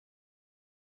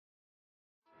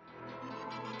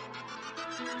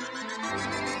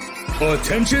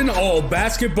Attention all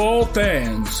basketball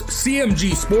fans.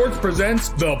 CMG Sports presents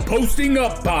the Posting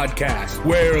Up Podcast,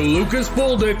 where Lucas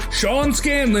Boldick, Sean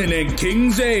Scanlon, and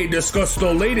King Zay discuss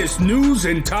the latest news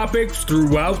and topics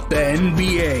throughout the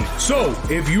NBA. So,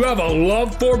 if you have a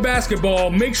love for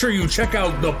basketball, make sure you check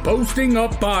out the Posting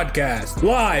Up Podcast,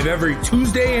 live every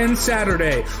Tuesday and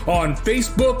Saturday on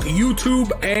Facebook,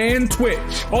 YouTube, and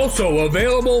Twitch. Also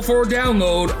available for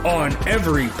download on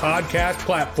every podcast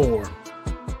platform.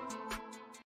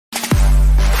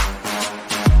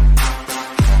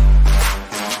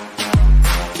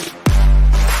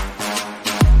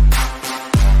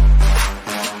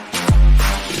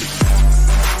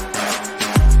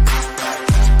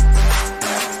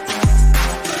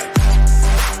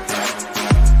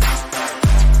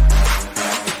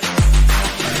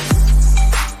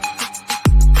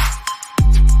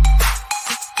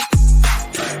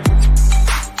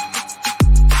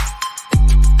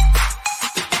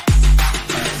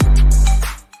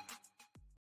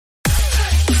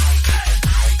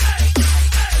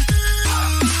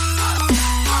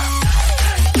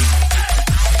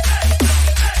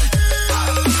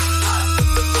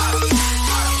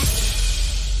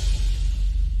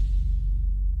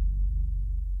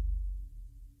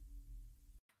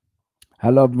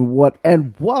 Hello, everyone,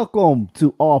 and welcome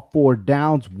to All Four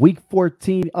Downs. Week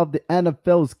 14 of the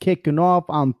NFL is kicking off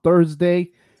on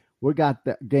Thursday. We got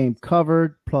the game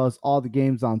covered, plus all the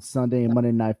games on Sunday and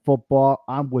Monday Night Football.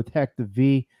 I'm with Hector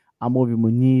V. I'm Ovi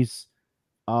Muniz.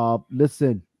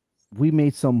 Listen, we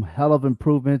made some hell of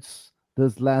improvements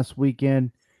this last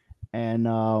weekend, and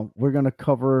we're going to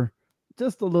cover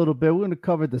just a little bit. We're going to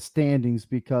cover the standings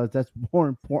because that's more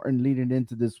important leading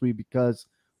into this week because,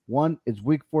 one, it's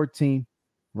week 14.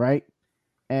 Right.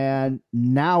 And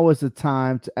now is the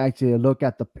time to actually look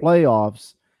at the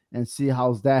playoffs and see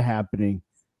how's that happening.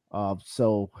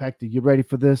 So, Hector, you ready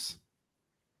for this?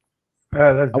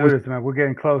 Let's do this, man. We're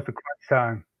getting close to crunch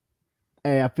time.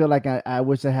 Hey, I feel like I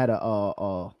wish I had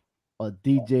a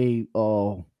DJ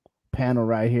panel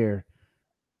right here.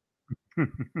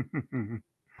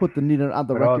 Put the needle on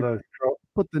the record.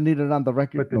 Put the needle on the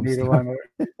record. Put the needle on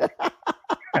it.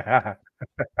 I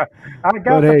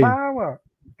got the power.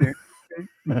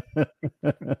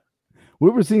 We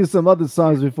were seeing some other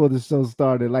songs before the show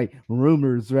started, like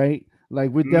rumors, right?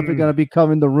 Like we're definitely gonna be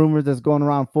covering the rumors that's going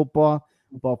around football.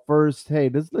 But first, hey,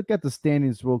 let's look at the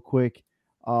standings real quick,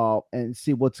 and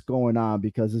see what's going on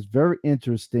because it's very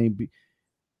interesting.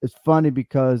 It's funny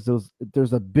because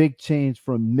there's a big change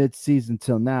from mid-season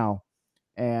till now,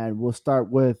 and we'll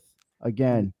start with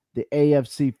again the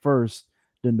AFC first.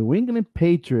 The New England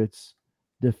Patriots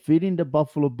defeating the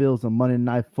Buffalo Bills on Monday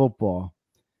Night Football.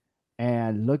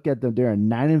 And look at them. They're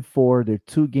 9-4. They're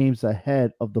 2 games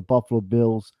ahead of the Buffalo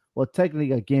Bills. Well,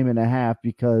 technically a game and a half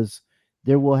because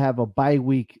they will have a bye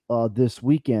week this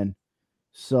weekend.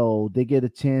 So they get a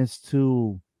chance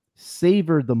to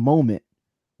savor the moment,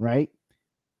 right?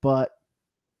 But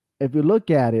if you look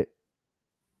at it,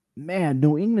 man,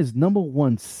 New England's number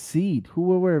 1 seed. Who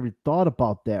would ever thought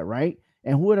about that, right?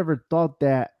 And who would ever thought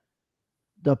that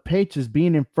the Patriots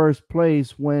being in first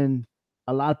place when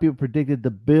a lot of people predicted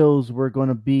the Bills were going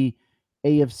to be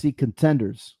AFC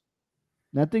contenders?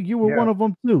 And I think you were one of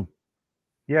them too.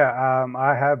 Yeah,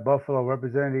 I have Buffalo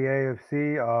representing the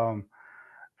AFC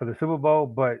for the Super Bowl,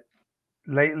 but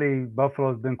lately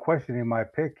Buffalo's been questioning my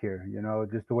pick here,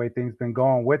 just the way things been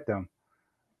going with them.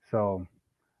 So,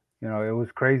 it was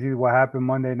crazy what happened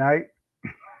Monday night.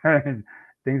 And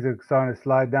things are starting to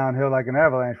slide downhill like an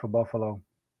avalanche for Buffalo.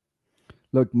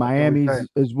 Look, Miami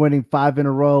is winning 5 in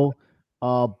a row.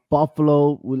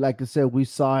 Buffalo, like I said, we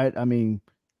saw it. I mean,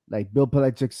 like Bill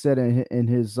Belichick said in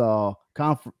his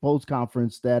post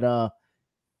conference that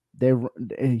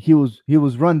he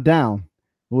was run down,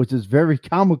 which is very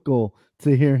comical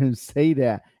to hear him say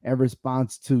that in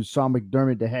response to Sean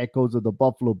McDermott, the head coach of the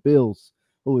Buffalo Bills,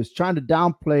 who was trying to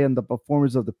downplay on the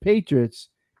performance of the Patriots,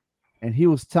 and he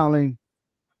was telling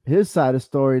his side of the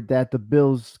story that the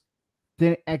Bills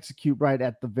didn't execute right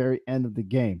at the very end of the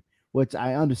game, which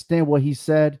I understand what he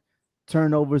said.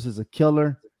 Turnovers is a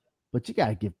killer, but you got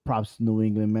to give props to New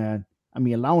England, man. I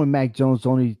mean, allowing Mac Jones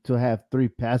only to have 3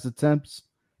 pass attempts,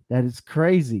 that is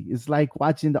crazy. It's like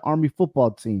watching the Army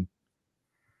football team.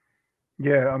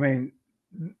 Yeah, I mean,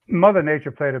 Mother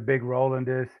Nature played a big role in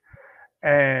this,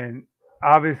 and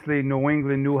obviously New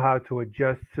England knew how to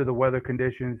adjust to the weather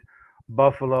conditions.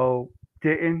 Buffalo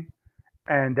didn't.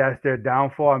 And that's their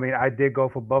downfall. I mean, I did go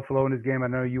for Buffalo in this game. I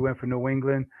know you went for New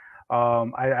England.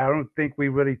 I don't think we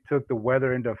really took the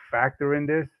weather into factor in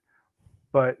this.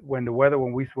 But when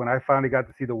I finally got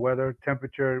to see the weather,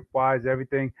 temperature wise,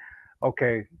 everything,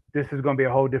 okay, this is going to be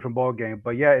a whole different ball game.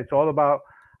 But yeah, it's all about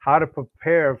how to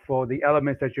prepare for the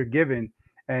elements that you're given.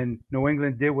 And New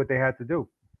England did what they had to do,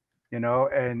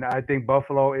 and I think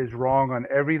Buffalo is wrong on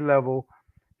every level,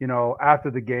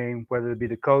 after the game, whether it be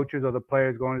the coaches or the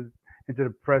players going into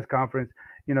the press conference,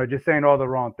 just saying all the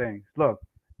wrong things. Look,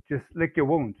 just lick your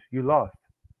wounds. You lost.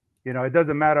 It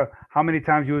doesn't matter how many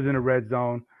times you was in the red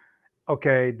zone.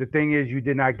 Okay, the thing is you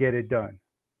did not get it done.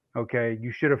 Okay,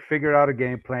 you should have figured out a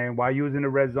game plan while you was in the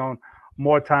red zone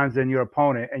more times than your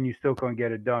opponent, and you still couldn't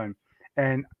get it done.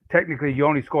 And technically, you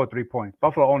only scored 3 points.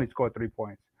 Buffalo only scored 3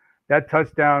 points. That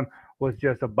touchdown was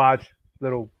just a botch,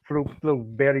 little fluke, little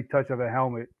barely touch of a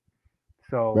helmet.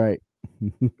 So Right.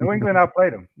 New England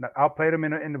outplayed them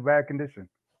in the bad condition.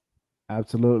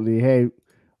 Absolutely. Hey,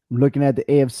 looking at the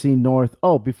AFC North.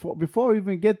 Oh, before we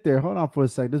even get there, hold on for a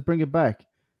sec. Let's bring it back.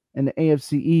 In the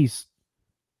AFC East,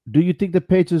 do you think the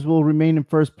Patriots will remain in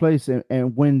first place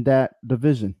and win that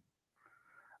division?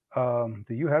 Do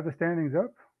you have the standings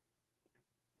up,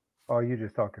 or are you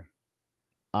just talking?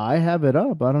 I have it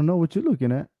up. I don't know what you're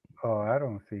looking at. Oh, I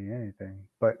don't see anything.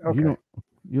 But You okay. don't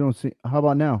you don't see how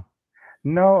about now?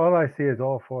 No, all I see is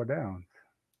all four downs.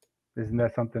 Isn't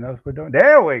that something else we're doing?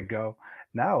 There we go.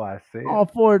 Now I see it. All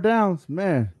four downs,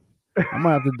 man. I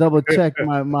might have to double check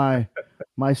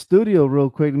my studio real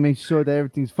quick to make sure that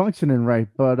everything's functioning right.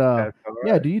 But That's all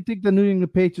yeah, right. do you think the New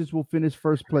England Patriots will finish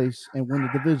first place and win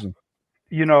the division?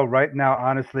 Right now,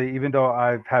 honestly, even though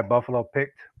I've had Buffalo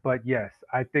picked, but yes,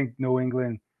 I think New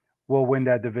England will win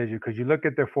that division because you look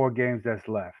at their 4 games that's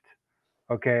left,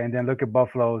 okay, and then look at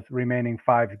Buffalo's remaining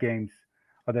 5 games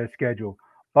of their schedule.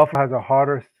 Buffalo has a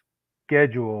harder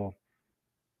schedule,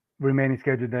 remaining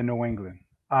schedule than New England.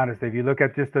 Honestly, if you look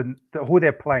at just who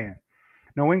they're playing,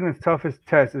 New England's toughest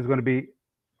test is going to be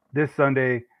this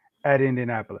Sunday at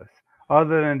Indianapolis.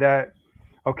 Other than that,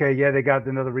 okay, yeah, they got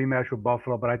another rematch with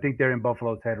Buffalo, but I think they're in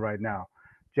Buffalo's head right now.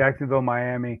 Jacksonville,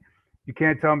 Miami. You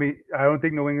can't tell me. I don't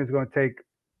think New England's going to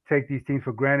take these teams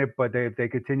for granted, but if they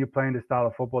continue playing the style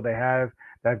of football they have,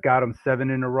 that got them 7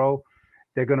 in a row,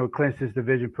 they're going to clinch this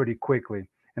division pretty quickly.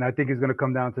 And I think it's going to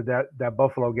come down to that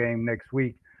Buffalo game next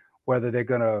week, whether they're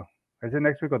going to is it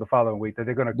next week or the following week that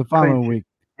they're going to The following clinch it. week.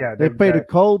 Yeah, They play the that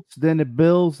Colts, then the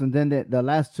Bills, and then the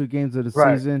last two games of the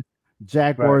right, season, right.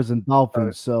 Jaguars and Uh,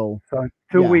 Dolphins. So So in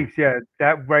two yeah. weeks, yeah,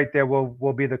 that right there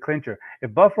will be the clincher.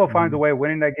 If Buffalo finds a Mhm. way of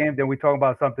winning that game, then we talk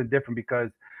about something different because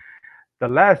the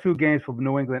last 2 games for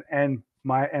New England and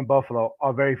Buffalo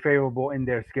are very favorable in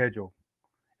their schedule.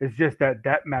 It's just that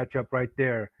matchup right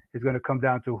there is going to come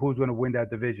down to who's going to win that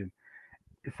division.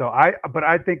 But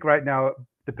I think right now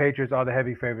the Patriots are the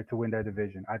heavy favorite to win that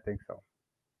division. I think so.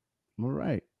 All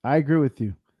right. I agree with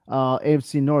you.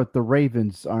 AFC North, the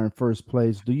Ravens are in first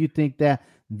place. Do you think that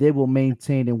they will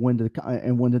maintain and win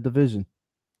the division?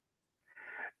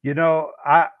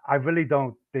 I really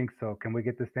don't think so. Can we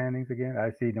get the standings again? I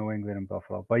see New England and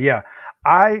Buffalo, but yeah,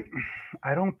 I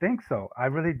I don't think so. I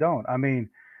really don't. I mean,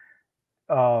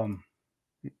 um,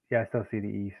 yeah, I still see the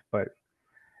East, but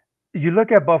you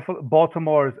look at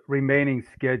Baltimore's remaining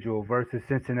schedule versus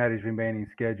Cincinnati's remaining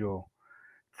schedule.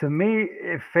 To me,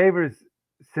 it favors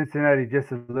Cincinnati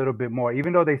just a little bit more,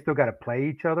 even though they still got to play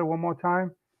each other one more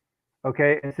time.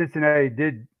 Okay, and Cincinnati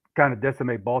did kind of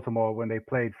decimate Baltimore when they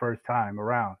played first time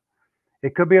around.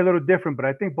 It could be a little different, but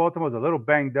I think Baltimore's a little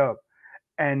banged up.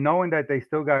 And knowing that they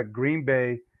still got Green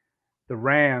Bay, the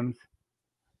Rams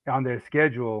on their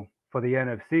schedule for the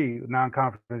NFC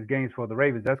non-conference games for the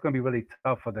Ravens, that's going to be really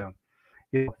tough for them.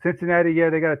 Cincinnati, yeah,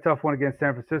 they got a tough one against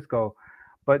San Francisco,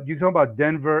 but you talk about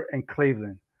Denver and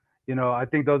Cleveland. I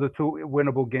think those are 2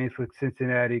 winnable games for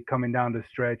Cincinnati coming down the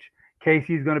stretch.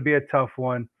 Casey's going to be a tough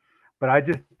one, but I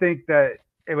just think that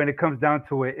when it comes down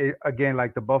to again,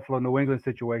 like the Buffalo New England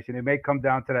situation, it may come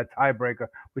down to that tiebreaker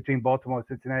between Baltimore and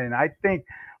Cincinnati. And I think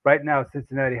right now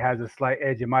Cincinnati has a slight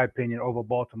edge, in my opinion, over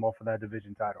Baltimore for that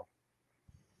division title.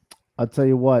 I'll tell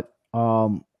you what.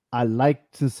 I like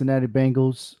Cincinnati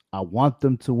Bengals. I want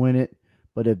them to win it.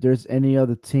 But if there's any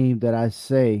other team that I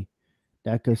say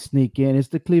that could sneak in, it's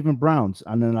the Cleveland Browns.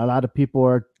 I know a lot of people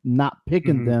are not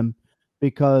picking Hmm. them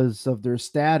because of their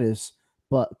status,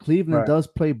 but Cleveland Right. does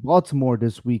play Baltimore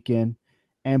this weekend,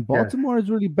 and Yes. Baltimore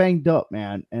is really banged up,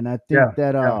 man. And Yeah.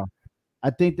 Yeah. I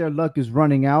think their luck is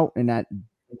running out. And that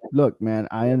look, man,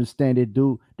 I understand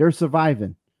they're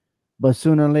surviving, but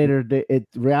sooner or later,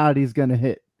 reality is gonna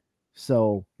hit.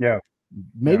 So Yeah.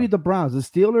 maybe Yeah. the Browns, the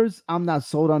Steelers. I'm not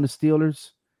sold on the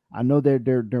Steelers. I know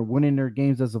they're winning their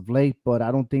games as of late, but I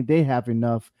don't think they have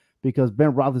enough because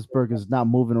Ben Roethlisberger is not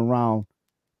moving around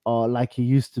like he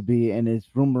used to be, and his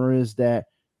rumor is that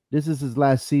this is his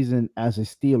last season as a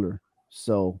Steeler.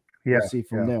 So we'll Yeah. see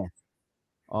from Yeah. there.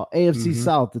 AFC Mm-hmm.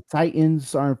 South, the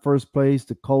Titans are in first place.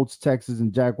 The Colts, Texans,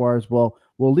 and Jaguars. Well,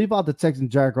 we'll leave out the Texans and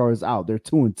Jaguars out. They're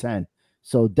 2-10,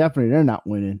 so definitely they're not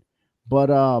winning. But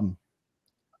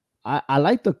I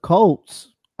like the Colts.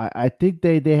 I think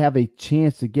they have a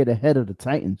chance to get ahead of the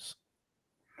Titans.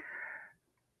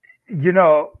 You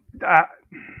know,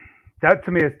 that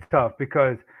to me is tough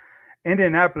because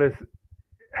Indianapolis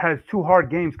has two hard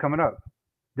games coming up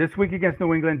this week against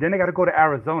New England. Then they got to go to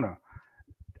Arizona.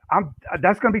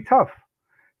 That's going to be tough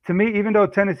to me. Even though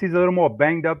Tennessee's a little more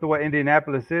banged up than what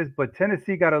Indianapolis is, but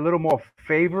Tennessee got a little more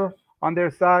favor on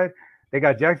their side. They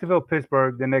got Jacksonville,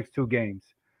 Pittsburgh the next two games,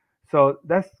 so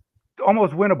that's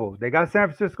almost winnable. They got San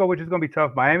Francisco, which is going to be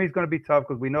tough. Miami's going to be tough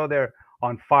because we know they're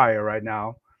on fire right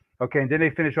now. Okay, and then they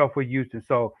finish off with Houston.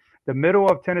 So the middle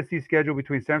of Tennessee's schedule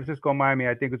between San Francisco and Miami,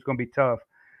 I think it's going to be tough.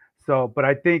 So, but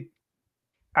I think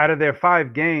out of their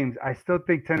five games, I still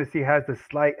think Tennessee has the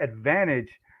slight advantage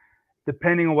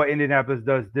depending on what Indianapolis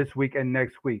does this week and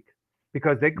next week,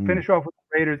 because they can Mm. finish off with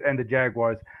the Raiders and the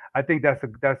Jaguars. I think that's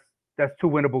two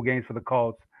winnable games for the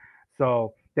Colts.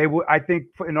 So they would, I think,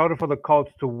 in order for the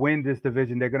Colts to win this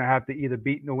division, they're going to have to either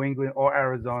beat New England or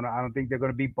Arizona. I don't think they're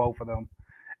going to beat both of them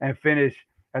and finish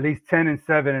at least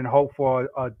 10-7 and hope for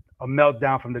a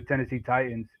meltdown from the Tennessee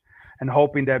Titans, and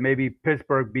hoping that maybe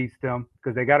Pittsburgh beats them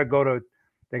because they got to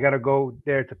go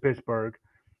there to Pittsburgh.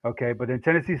 Okay, but then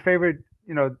Tennessee's favorite,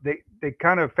 they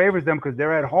kind of favors them because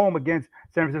they're at home against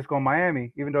San Francisco and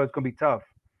Miami, even though it's going to be tough.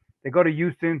 They go to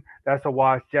Houston, that's a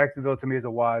wash. Jacksonville to me is a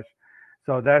wash.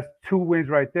 So that's two wins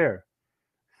right there.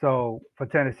 So for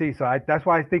Tennessee, that's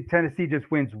why I think Tennessee just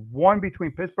wins one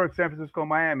between Pittsburgh, San Francisco,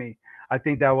 Miami. I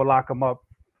think that will lock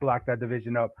that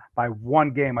division up by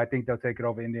one game. I think they'll take it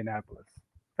over Indianapolis.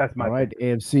 That's All my right,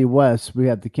 thinking. AFC West. We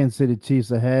have the Kansas City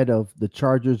Chiefs ahead of the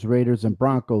Chargers, Raiders, and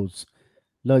Broncos.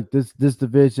 Look, this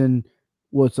division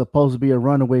was supposed to be a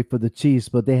runaway for the Chiefs,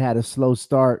 but they had a slow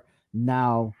start.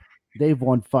 Now they've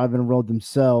won five in a row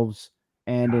themselves,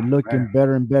 and they're looking Man.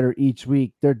 better and better each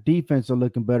week. Their defense are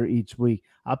looking better each week.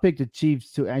 I picked the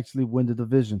Chiefs to actually win the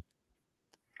division.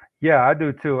 Yeah, I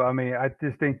do too. I mean, I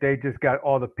just think they just got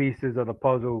all the pieces of the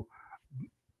puzzle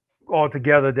all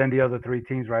together than the other three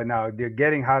teams right now. They're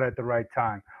getting hot at the right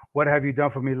time. What have you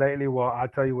done for me lately? Well, I'll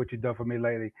tell you what you've done for me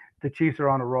lately. The Chiefs are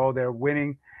on a roll. They're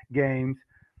winning games.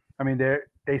 I mean,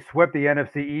 they swept the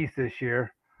NFC East this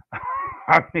year.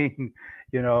 I mean,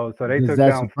 so they Does took that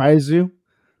down. surprise you?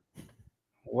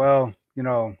 Well,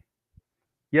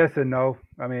 yes and no.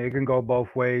 I mean, it can go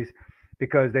both ways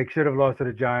because they should have lost to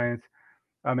the Giants.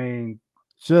 I mean,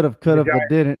 Should have, could the have, but Giants.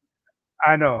 didn't.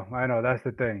 I know. That's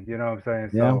the thing. You know what I'm saying?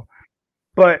 Yeah. So,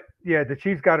 but yeah, the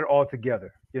Chiefs got it all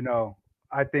together.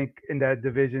 I think in that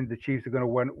division, the Chiefs are going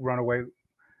to run away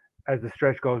as the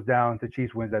stretch goes down. The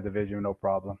Chiefs wins that division, no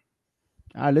problem.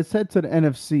 All right, let's head to the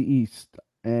NFC East.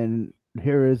 And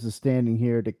here is the standing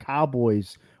here. The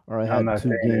Cowboys are I'm ahead not two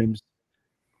saying it. games.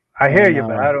 I hear And you,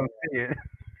 but I don't see it.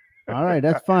 all right,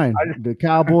 that's fine. I just, The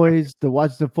Cowboys, the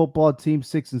Washington football team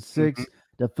 6-6, mhm.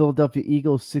 the Philadelphia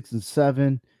Eagles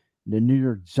 6-7, the New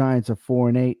York Giants are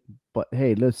 4-8. But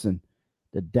hey, listen,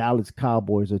 the Dallas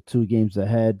Cowboys are two games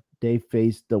ahead. They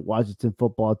face the Washington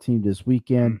football team this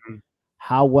weekend. Mhm.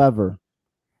 However,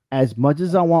 as much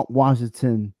as I want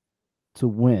Washington to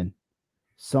win,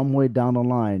 somewhere down the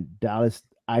line, Dallas,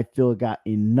 I feel, got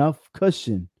enough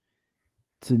cushion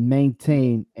to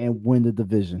maintain and win the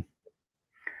division.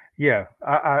 Yeah,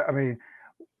 I mean,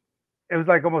 it was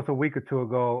like almost a week or two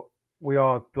ago. We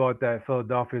all thought that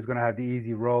Philadelphia was going to have the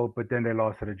easy road, but then they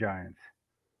lost to the Giants.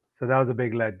 So that was a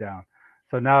big letdown.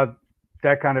 So now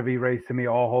that kind of erased to me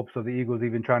all hopes of the Eagles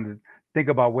even trying to think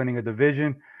about winning a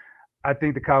division. I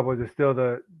think the Cowboys are still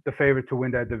the favorite to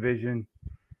win that division.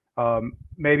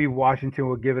 Maybe Washington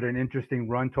will give it an interesting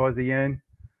run towards the end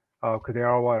because they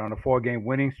are on a four-game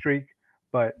winning streak.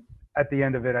 But at the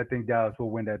end of it, I think Dallas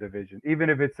will win that division, even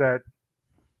if it's at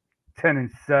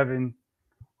 10-7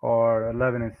 or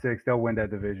 11-6. They'll win that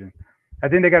division. I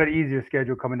think they got an easier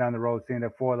schedule coming down the road, seeing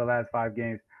that four of the last five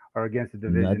games are against the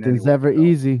division Nothing's anyway. ever So,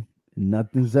 easy.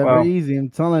 Nothing's ever well, easy. I'm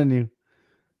telling you.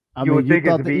 I you mean, would you think it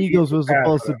thought to the be Eagles easy were path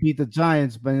supposed for to them. beat the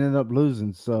Giants, but ended up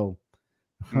losing. So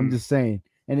I'm Mm. just saying.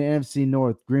 And the NFC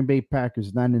North, Green Bay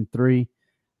Packers 9-3.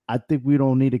 I think we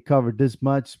don't need to cover this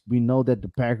much. We know that the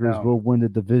Packers No, will win the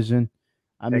division.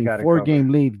 I they mean, got it four covered. game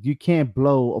lead. You can't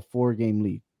blow a 4 game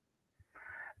lead.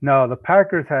 No, the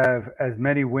Packers have as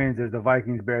many wins as the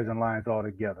Vikings, Bears, and Lions all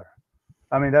together.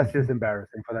 I mean, that's just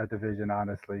embarrassing for that division,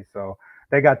 honestly. So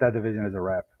they got that division as a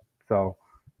wrap. So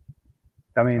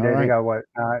I mean, All they right. got what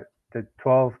the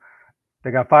 12. They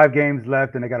got 5 games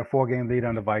left, and they got a 4-game lead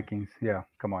on the Vikings. Yeah,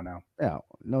 come on now. Yeah,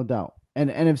 no doubt. And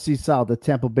NFC South, the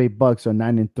Tampa Bay Bucks are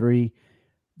 9-3.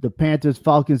 The Panthers,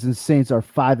 Falcons, and Saints are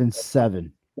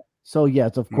 5-7. So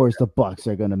yes, of course, the Bucks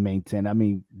are going to maintain. I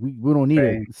mean, we don't need to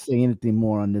Same, say anything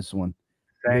more on this one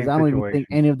because same I don't even think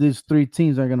situation. any of these three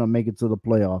teams are going to make it to the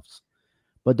playoffs.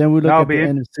 But then we look Now, at the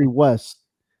NFC West.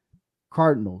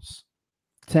 Cardinals,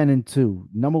 10-2,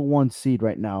 number one seed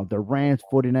right now. The Rams,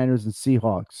 49ers, and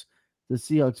Seahawks. The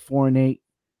Seahawks 4-8.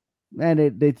 Man,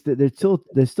 they're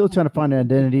still trying to find an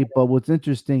identity. But what's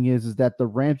interesting is that the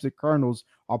Rams and Cardinals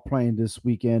are playing this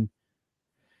weekend.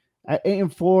 At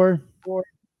 8-4,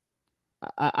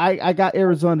 I got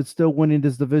Arizona still winning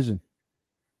this division.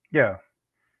 yeah,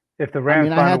 if the I Rams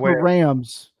mean, I find a had the way,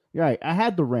 Rams. Right, I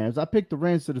had the Rams. I picked the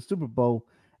Rams to the Super Bowl,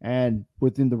 and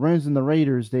within the Rams and the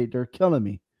Raiders, they're killing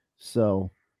me.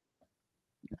 So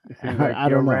it seems like I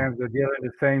your don't know. Rams are dealing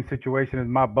with the same situation as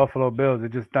my Buffalo Bills. They're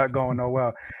just not going no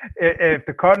well. If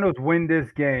the Cardinals win this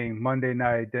game Monday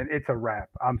night, then it's a wrap.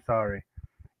 I'm sorry.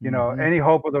 Hmm. Any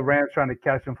hope of the Rams trying to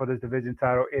catch them for this division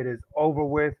title, it is over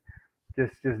with.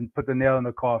 Just put the nail in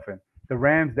the coffin. The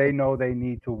Rams, they know they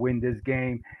need to win this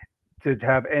game to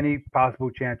have any possible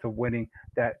chance of winning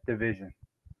that division.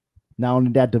 Not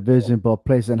only that division, but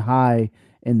placing high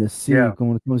in the Yeah. seed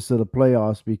when it comes to the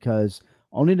playoffs, because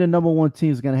only the number one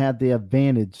team is going to have the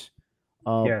advantage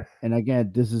of. Yes. And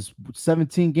again, this is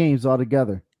 17 games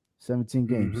altogether. 17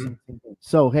 games. Hmm.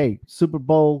 So hey, Super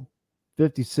Bowl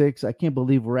 56. I can't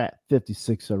believe we're at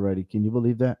 56 already. Can you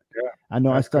believe that? Yeah. I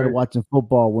know I That's started crazy. watching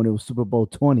football when it was Super Bowl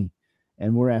 20,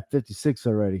 and we're at 56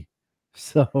 already.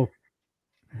 So man,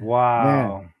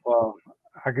 Wow. Well,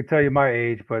 I could tell you my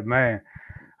age, but man,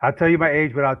 I'll tell you my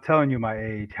age without telling you my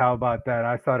age. How about that?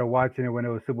 I started watching it when it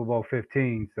was Super Bowl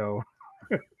 15. So,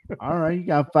 all right, you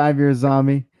got 5 years on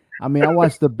me. I mean, I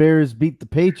watched the Bears beat the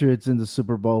Patriots in the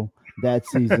Super Bowl that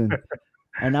season,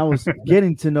 and I was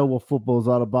getting to know what football is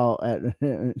all about.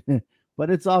 But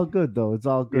it's all good though. It's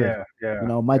all good. yeah,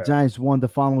 yeah, My yeah. Giants won the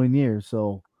following year,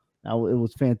 so it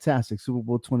was fantastic. Super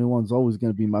Bowl 21 is always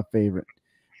going to be my favorite.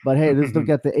 But hey, let's look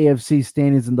at the AFC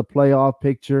standings in the playoff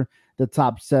picture. The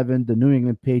top seven: the New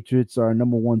England Patriots are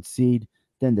number one seed.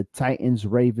 Then the Titans,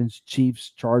 Ravens,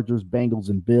 Chiefs, Chargers, Bengals,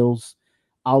 and Bills.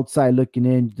 Outside looking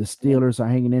in, the Steelers are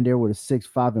hanging in there with a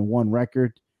 6-5-1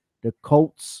 record. The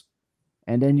Colts,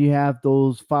 and then you have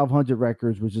those 500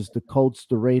 records, which is the Colts,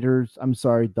 the Raiders. I'm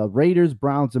sorry, the Raiders,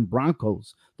 Browns, and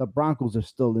Broncos. The Broncos are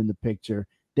still in the picture.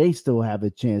 They still have a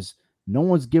chance. No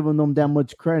one's giving them that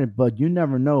much credit, but you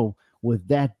never know with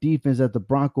that defense that the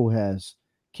Bronco has.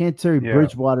 Can Terry Yeah.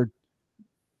 Bridgewater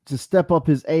to step up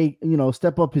his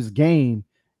game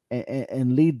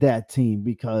and lead that team,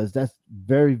 because that's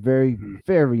very, very, Mhm.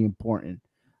 very important.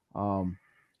 Um,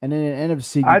 and then in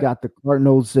NFC, you I got the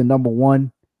Cardinals at number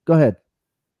one. Go ahead.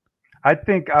 I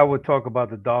think I would talk about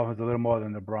the Dolphins a little more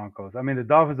than the Broncos. I mean, the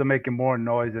Dolphins are making more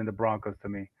noise than the Broncos to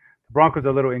me. The Broncos are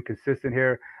a little inconsistent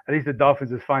here. At least the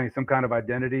Dolphins is finding some kind of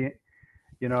identity.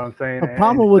 You know what I'm saying? The And,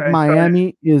 problem with and starting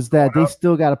Miami is that going they up.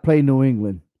 still got to play New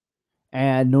England,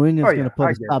 and New Oh England's going yeah, to put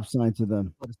I a get it. stop sign to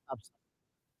them.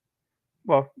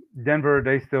 Well, Denver,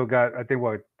 they still got. I think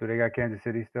what do they got? Kansas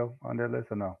City still on their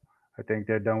list or no? I think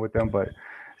they're done with them, but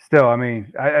still, I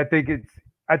mean, I think it's.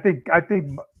 I think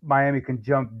Miami can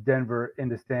jump Denver in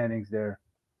the standings there.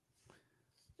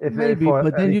 If Maybe, for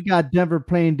but at then least you got Denver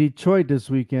playing Detroit this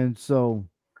weekend, so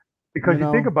because you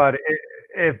you think know about it,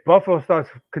 if Buffalo starts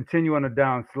continuing a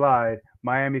down slide,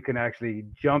 Miami can actually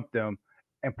jump them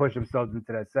and push themselves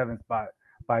into that seventh spot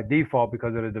by default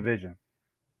because of the division.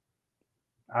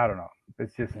 I don't know.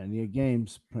 It's just plenty of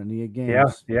games, plenty of yeah,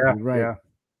 games. yeah, You're right. yeah.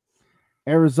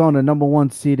 Arizona, number one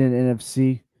seed in the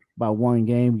NFC by one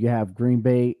game. You have Green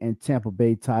Bay and Tampa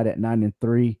Bay tied at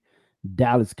 9-3.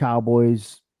 Dallas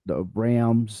Cowboys, the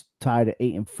Rams tied at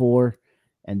 8-4.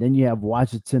 And then you have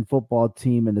Washington football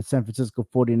team and the San Francisco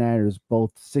 49ers,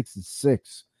 both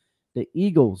 6-6. The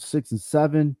Eagles,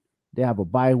 6-7. They have a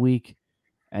bye week.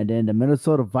 And then the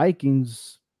Minnesota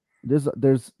Vikings.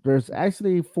 There's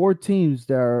actually four teams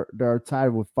that are tied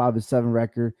with 5-7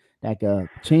 record that can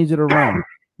change it around.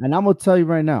 And I'm gonna tell you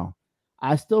right now,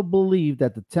 I still believe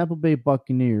that the Tampa Bay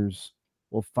Buccaneers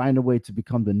will find a way to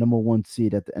become the number one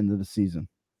seed at the end of the season.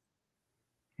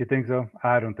 You think so?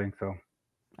 I don't think so.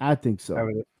 I think I so.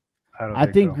 really, I don't I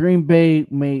think think so. Green Bay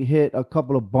may hit a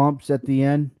couple of bumps at the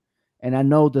end. And I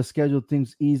know the schedule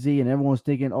thing's easy and everyone's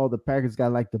thinking, oh, the Packers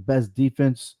got like the best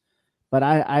defense. But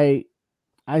I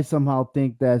somehow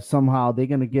think that somehow they're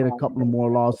gonna get a couple of more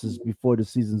losses before the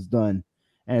season's done.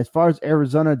 And as far as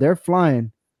Arizona, they're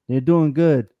flying. They're doing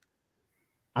good.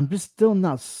 I'm just still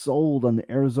not sold on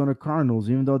the Arizona Cardinals,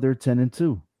 even though they're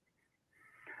 10-2.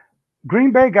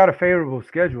 Green Bay got a favorable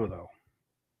schedule though.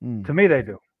 To me, they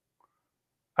do.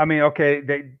 I mean, okay,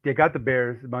 they got the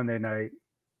Bears Monday night.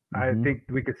 I Mm-hmm. think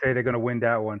we could say they're going to win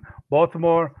that one.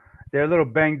 Baltimore, they're a little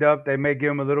banged up. They may give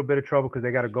them a little bit of trouble because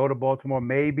they got to go to Baltimore,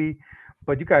 maybe.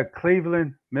 But you got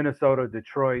Cleveland, Minnesota,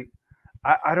 Detroit.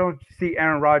 I don't see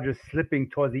Aaron Rodgers slipping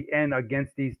towards the end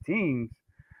against these teams.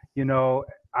 You know,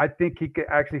 I think he could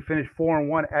actually finish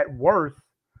 4-1 at worst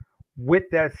with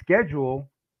that schedule.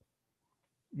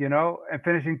 And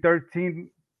finishing 13.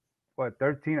 What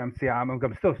 13? I'm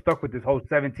still stuck with this whole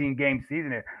 17 game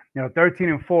season here.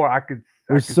 13-4. I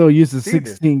We're could so used to see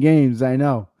this. 16 games. I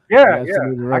know. Yeah, You're yeah.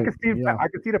 absolutely I right. could see Yeah. I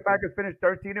could see the Packers finish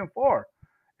 13-4,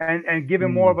 and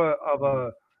giving more Mm. of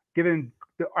a giving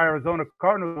the Arizona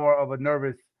Cardinals more of a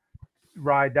nervous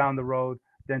ride down the road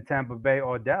than Tampa Bay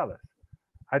or Dallas.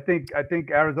 I think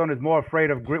Arizona is more afraid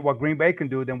of what Green Bay can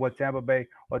do than what Tampa Bay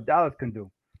or Dallas can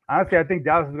do. Honestly, I think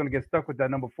Dallas is going to get stuck with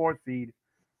that number 4 seed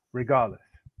regardless.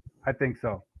 I think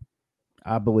so.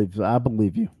 I believe so. I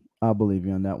believe you. I believe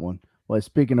you on that one. Well,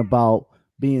 speaking about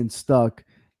being stuck,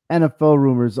 NFL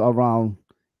rumors around,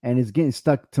 and it's getting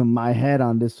stuck to my head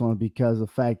on this one because the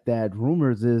fact that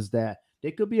rumors is that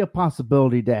there could be a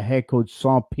possibility that head coach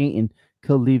Sean Payton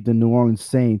could leave the New Orleans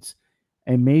Saints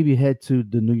and maybe head to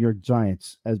the New York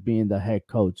Giants as being the head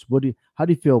coach. How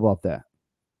do you feel about that?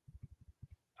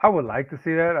 I would like to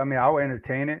see that. I mean, I would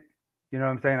entertain it. You know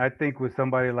what I'm saying? I think with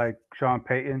somebody like Sean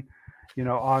Payton,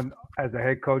 on as a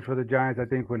head coach for the Giants, I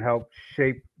think would help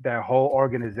shape that whole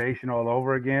organization all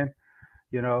over again.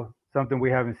 Something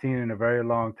we haven't seen in a very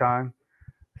long time.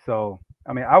 So,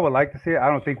 I mean, I would like to see it. I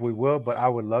don't think we will, but I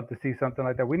would love to see something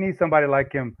like that. We need somebody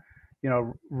like him,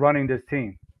 running this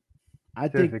team. I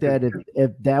Seriously, think because that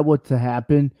if that were to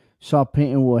happen, Sean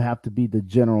Payton will have to be the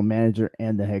general manager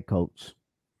and the head coach.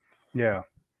 yeah,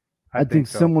 I I think think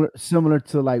so. similar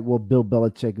to like what Bill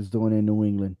Belichick is doing in New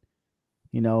England.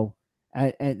 You know,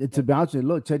 and to be honest with you,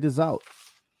 look, check this out.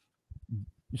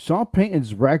 Sean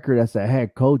Payton's record as a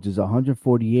head coach is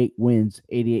 148 wins,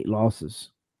 88 losses.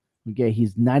 Okay,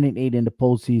 he's 9-8 in the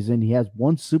postseason. He has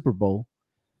one Super Bowl.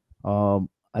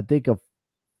 I think of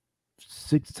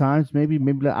 6 times, maybe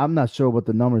I'm not sure what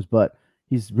the numbers, but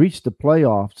he's reached the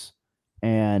playoffs,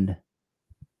 and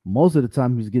most of the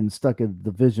time he's getting stuck in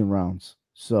division rounds.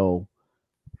 So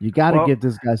you got to Well, give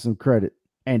this guy some credit.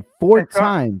 And and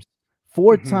Sean,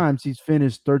 four mhm, times he's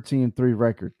finished 13-3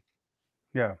 record.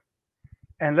 yeah,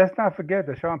 and let's not forget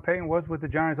that Sean Payton was with the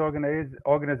Giants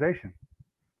organization.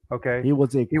 Okay, He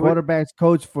was a he was. quarterbacks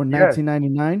coach for Yes,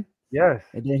 1999, yes,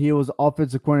 and then he was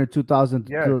offensive coordinator 2000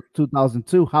 yes. to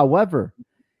 2002. However,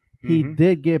 he Hmm.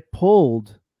 did get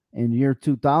pulled in year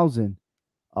 2000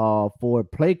 for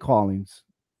play callings,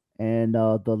 and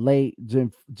the late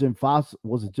Jim Fossil,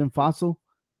 was it Jim Fossil,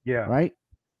 Yeah. right?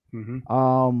 Hmm.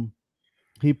 Um,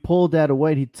 he pulled that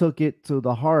away. He took it to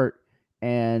the heart,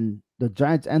 and the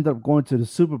Giants ended up going to the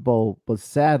Super Bowl. But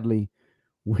sadly,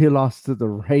 we lost to the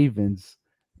Ravens.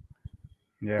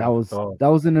 That Yeah. was So that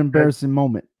was an that embarrassing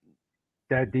moment.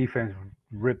 that defense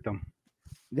ripped them.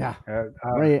 Yeah, Uh,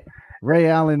 uh, Ray Ray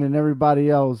Allen and everybody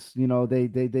else,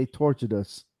 they tortured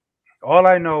us. all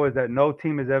I know is that no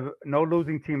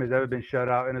losing team has ever been shut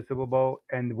out in a Super Bowl,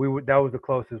 and that was the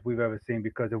closest we've ever seen.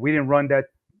 Because if we didn't run that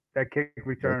kick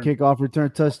return, The kickoff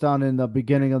return touchdown in the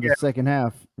beginning of the yeah, second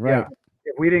half. yeah, Right.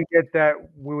 if we didn't get that,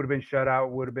 we would have been shut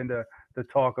out. Would have been the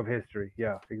talk of history.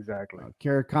 Yeah, exactly.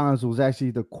 Kerry Collins was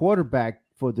actually the quarterback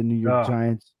for the New York Uh,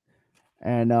 Giants.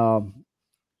 And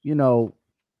you know,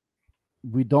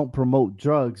 we don't promote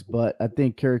drugs, but I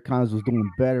think Kerry Collins was doing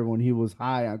better when he was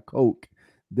high on coke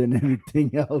than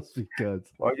anything else because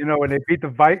well, when they beat the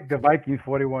Vikings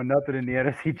 41-0 in the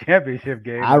NFC Championship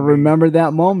game, I I mean, remember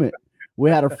that moment. We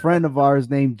had a friend of ours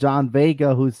named John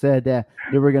Vega who said that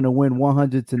they were going to win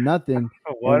 100-0, and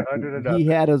 100 to he nothing.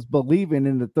 had us believing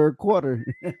in the third quarter.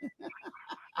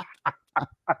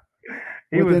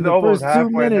 He was Within the almost first two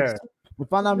halfway minutes, there.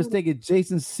 if I'm not mistaken,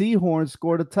 Jason Sehorn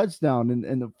scored a touchdown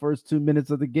in the first 2 minutes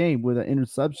of the game with an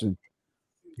interception.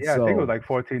 Yeah, I think it was So, like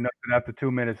 14-0 after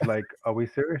 2 minutes. Like, are we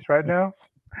serious right now?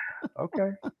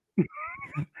 Okay,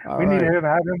 all we need to right.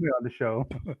 have him on the show.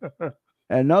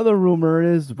 Another rumor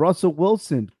is Russell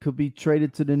Wilson could be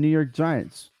traded to the New York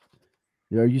Giants.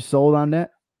 Are you sold on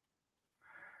that?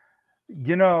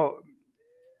 you know,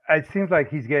 it seems like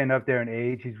he's getting up there in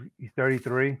age. He's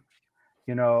 33.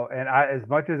 And as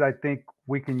much as I think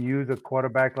we can use a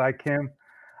quarterback like him,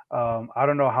 I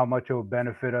don't know how much it will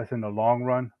benefit us in the long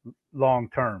run, long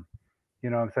term. You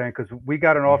know what I'm saying? Because we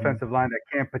got an Hmm. offensive line that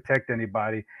can't protect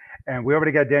anybody, and we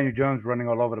already got Daniel Jones running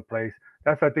all over the place.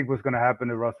 That's I think what's going to happen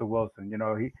to Russell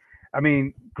Wilson. I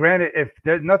mean, granted, if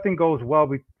there's nothing goes well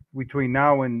between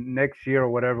now and next year or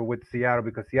whatever with Seattle,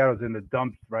 because Seattle's in the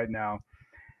dumps right now.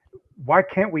 Why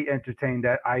can't we entertain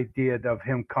that idea of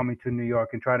him coming to New York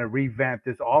and trying to revamp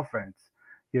this offense?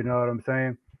 You know what I'm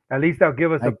saying? At least that'll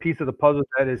give us a I piece of the puzzle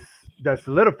that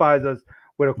solidifies us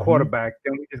with a mhm. quarterback.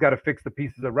 Then we just got to fix the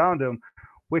pieces around him,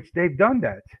 which they've done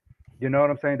that. You know what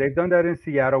I'm saying? They've done that in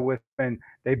Seattle with, and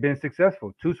they've been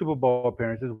successful. Two Super Bowl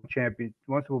appearances,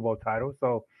 one Super Bowl title.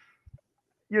 So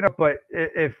but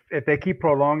if they keep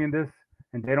prolonging this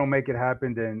and they don't make it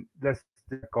happen, then let's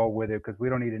go with it because we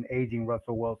don't need an aging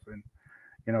Russell Wilson,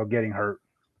 getting hurt.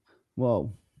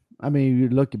 Well, I mean, you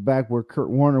look back where Kurt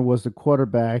Warner was the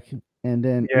quarterback, and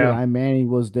then Yeah, Eli Manning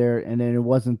was there, and then it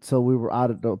wasn't until we were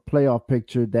out of the playoff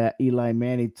picture that Eli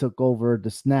Manning took over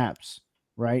the snaps,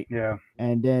 right? yeah,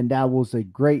 And then that was a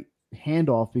great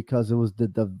handoff because it was the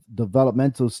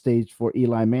developmental stage for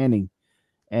Eli Manning.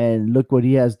 And look what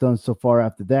he has done so far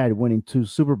after that, winning 2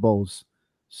 Super Bowls.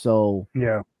 So,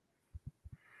 yeah,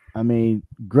 I mean,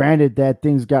 granted that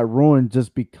things got ruined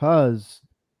just because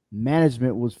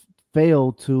management was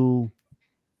failed to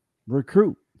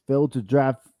recruit, failed to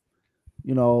draft,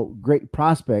 great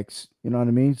prospects. You know what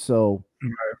I mean? So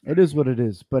it is what it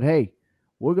is. But hey,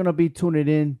 we're gonna be tuning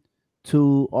in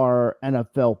to our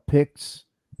NFL picks.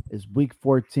 It's week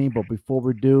 14, but before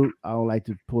we do, I would like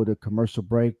to put a commercial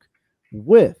break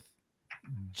with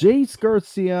Jace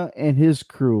Garcia and his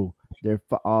crew. They're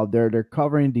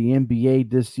covering the NBA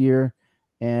this year,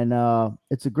 and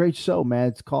it's a great show, man.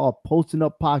 It's called Posting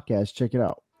Up Podcast. Check it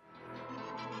out.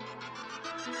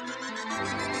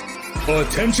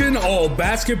 Attention all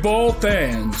basketball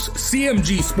fans.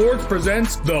 CMG Sports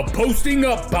presents the Posting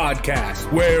Up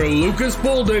Podcast, where Lucas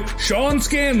Boldick, Sean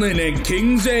Scanlon, and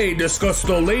King Zay discuss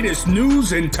the latest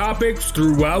news and topics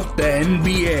throughout the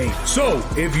NBA. So,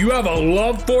 if you have a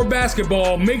love for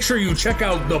basketball, make sure you check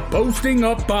out the Posting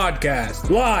Up Podcast,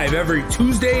 live every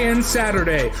Tuesday and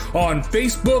Saturday on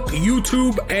Facebook,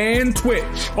 YouTube, and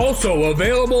Twitch. Also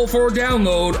available for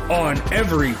download on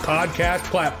every podcast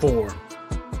platform.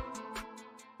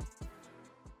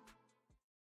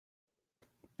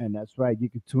 And that's right. You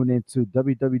can tune into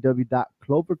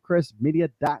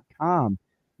www.clovercrestmedia.com.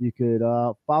 You could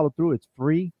follow through. It's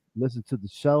free. Listen to the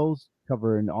shows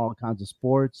covering all kinds of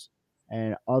sports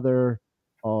and other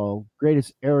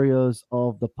greatest areas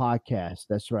of the podcast.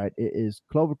 That's right. It is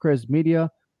Clovercrest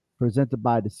Media, presented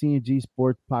by the CNG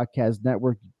Sports Podcast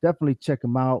Network. Definitely check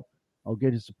them out. I'll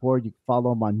get your support. You can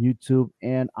follow them on YouTube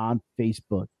and on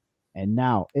Facebook. And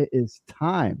now it is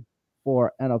time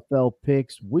for NFL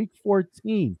picks week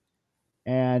 14.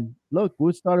 And look,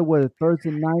 we started with a Thursday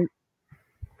night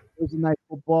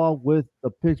football with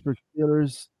the Pittsburgh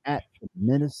Steelers at the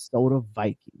Minnesota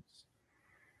Vikings.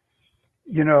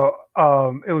 It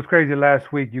was crazy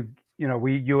last week.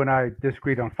 You and I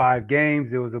disagreed on 5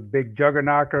 games. It was a big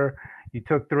juggernacker. You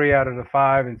took 3 out of the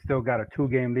 5 and still got a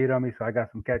 2-game lead on me, so I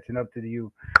got some catching up to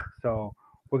you. So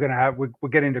we're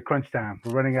getting to crunch time.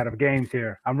 We're running out of games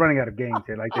here. I'm running out of games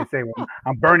here, like they say.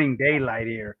 I'm burning daylight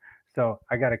here. So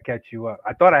I got to catch you up.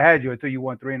 I thought I had you until you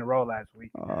won 3 in a row last week.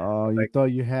 Oh, you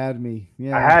thought you had me.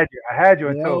 Yeah. I had you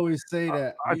They until always say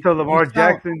that. until Lamar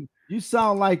Jackson. You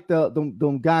sound like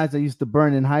them guys that used to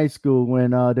burn in high school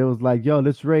when they was like, yo,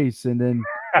 let's race. And then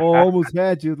almost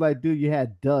had you. Like, dude, you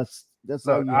had dust. That's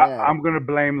all Look, you had. I'm going to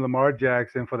blame Lamar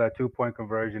Jackson for that 2-point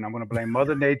conversion. I'm going to blame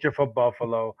Mother Nature for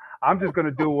Buffalo. I'm just going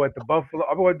to do what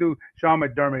I'm going to do Sean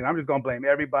McDermott. I'm just going to blame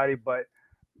everybody but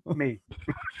me.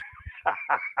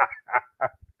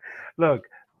 Look,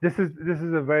 this is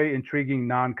a very intriguing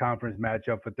non-conference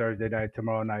matchup for Thursday night,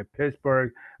 tomorrow night.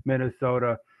 Pittsburgh,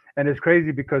 Minnesota. And it's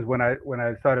crazy because when I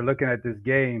started looking at this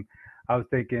game, I was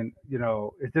thinking,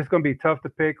 is this going to be tough to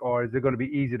pick or is it going to be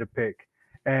easy to pick?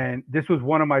 And this was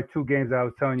one of my 2 games that I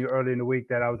was telling you earlier in the week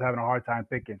that I was having a hard time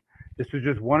picking. This was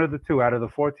just one of the 2 out of the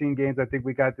 14 games I think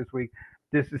we got this week.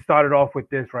 This started off with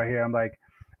this right here. I'm like,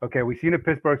 okay, we seen a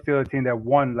Pittsburgh Steelers team that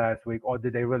won last week, or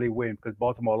did they really win? Because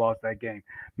Baltimore lost that game.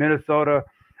 Minnesota,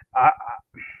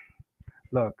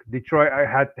 look, Detroit. I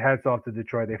had hats off to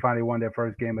Detroit. They finally won their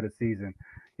first game of the season.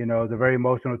 It was a very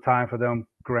emotional time for them,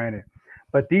 granted.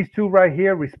 But these 2 right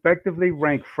here, respectively,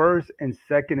 rank first and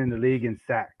second in the league in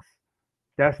sacks.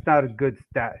 That's not a good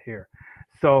stat here.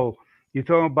 So you're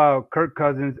talking about Kirk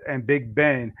Cousins and Big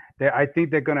Ben. I think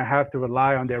they're going to have to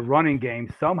rely on their running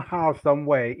game somehow, some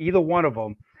way, either one of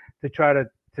them, to try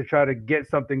to get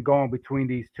something going between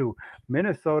these 2.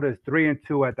 Minnesota is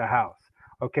 3-2 at the house.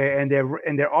 Okay, and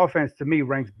their offense to me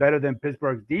ranks better than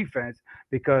Pittsburgh's defense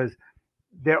because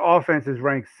their offense is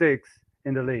ranked 6th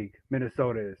in the league.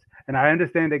 Minnesota is, and I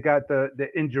understand they got the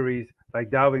injuries like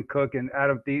Dalvin Cook and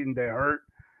Adam Thielen. They're hurt.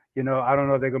 I don't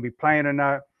know if they're going to be playing or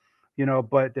not.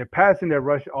 but their passing, their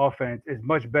rush offense is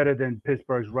much better than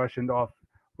Pittsburgh's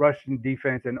rushing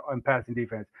defense and passing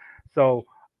defense. So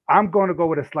I'm going to go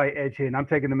with a slight edge here, and I'm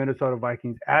taking the Minnesota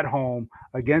Vikings at home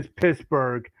against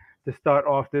Pittsburgh to start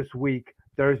off this week,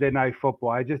 Thursday night football.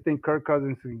 I just think Kirk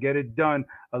Cousins can get it done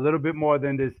a little bit more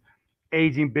than this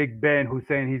aging Big Ben who's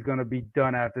saying he's going to be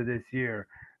done after this year.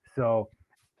 So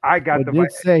I got But the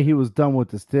did say he was done with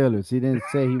the Steelers. He didn't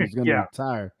say he was going to yeah,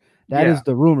 retire. That yeah, is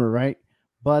the rumor, right?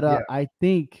 But yeah, I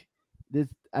think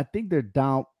they're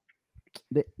down.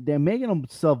 They're making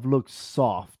themselves look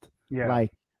soft, yeah. like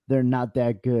they're not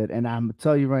that good. And I'm gonna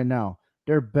tell you right now,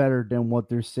 they're better than what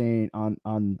they're saying on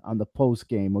the post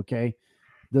game. Okay,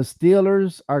 the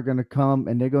Steelers are gonna come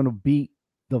and they're gonna beat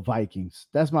the Vikings.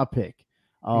 That's my pick.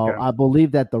 Okay. I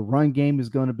believe that the run game is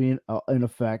going to be in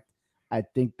effect. I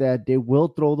think that they will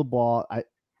throw the ball.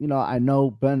 I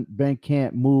know Ben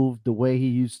can't move the way he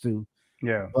used to,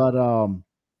 Yeah. but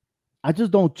I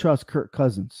just don't trust Kirk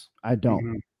Cousins. I don't.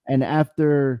 Hmm. And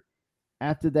after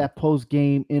that post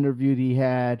game interview he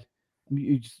had,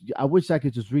 I wish I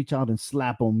could just reach out and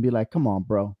slap him and be like, "Come on,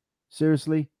 bro,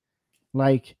 seriously."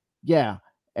 Like, yeah,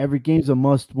 every game's a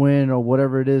must win or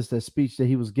whatever it is. That speech that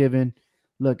he was given.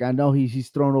 Look, I know he's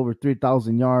thrown over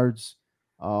 3,000 yards,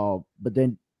 but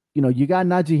then you got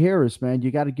Najee Harris, man.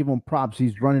 You got to give him props.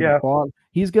 He's running the Yeah. ball.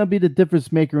 He's gonna be the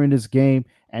difference maker in this game,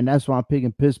 and that's why I'm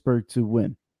picking Pittsburgh to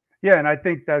win. Yeah, and I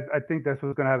think that's what's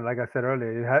going to happen. Like I said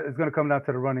earlier, it's going to come down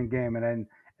to the running game, and then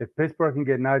if Pittsburgh can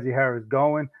get Najee Harris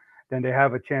going, then they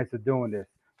have a chance of doing this.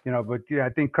 But yeah, I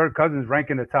think Kirk Cousins rank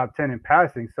in the top 10 in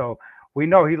passing, so we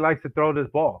know he likes to throw this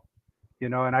ball.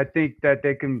 And I think that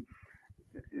they can.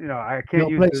 I can't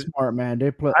They'll use play the. smart, man.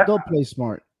 I, They'll play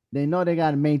smart. They know they got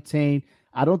to maintain.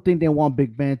 I don't think they want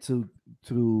Big Ben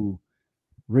to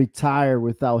retire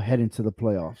without heading to the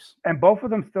playoffs. and both of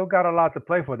them still got a lot to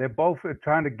play for. They're both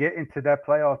trying to get into that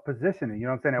playoff positioning. You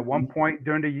know what I'm saying? At one Mhm. point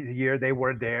during the year, they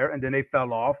were there, and then they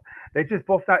fell off. They just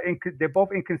both not. They're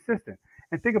both inconsistent.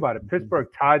 And think about it: Mhm. Pittsburgh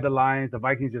tied the Lions. The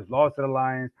Vikings just lost to the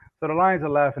Lions. So the Lions are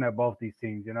laughing at both these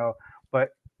teams. But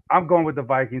I'm going with the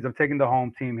Vikings. I'm taking the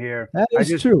home team here. That I is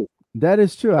just, true. That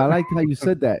is true. I like how you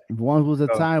said that. One was a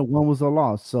so, tie, one was a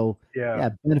loss. So yeah. yeah,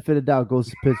 benefit of doubt goes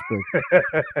to Pittsburgh.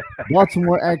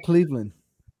 Baltimore at Cleveland.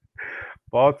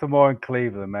 Baltimore and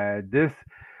Cleveland, man. This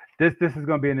is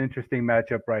going to be an interesting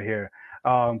matchup right here.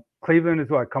 Cleveland is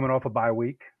what coming off a bye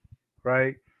week,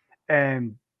 right?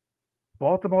 And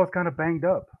Baltimore's kind of banged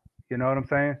up. You know what I'm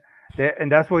saying?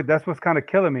 And that's what's kind of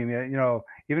killing me, man.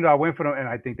 Even though I went for them, and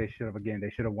I think they should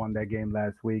have won that game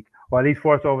last week, or at least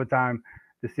forced overtime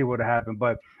to see what happened.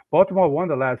 But Baltimore won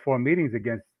the last four meetings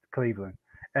against Cleveland,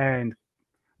 and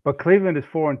but Cleveland is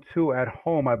 4-2 at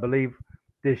home, I believe,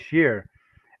 this year.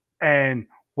 And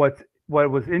what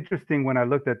was interesting when I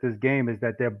looked at this game is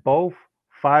that they're both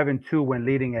 5-2 when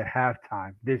leading at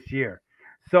halftime this year.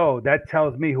 So that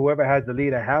tells me whoever has the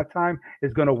lead at halftime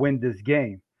is going to win this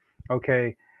game.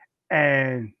 Okay.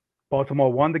 And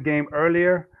Baltimore won the game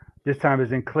earlier. This time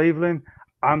is in Cleveland.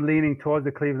 I'm leaning towards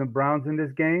the Cleveland Browns in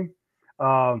this game.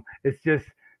 It's just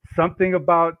something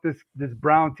about this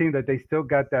Brown team that they still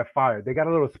got that fire. They got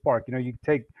a little spark. You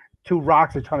take two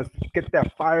rocks and trying to get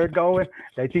that fire going.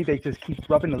 They think they just keep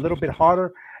rubbing a little bit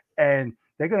harder, and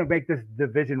they're going to make this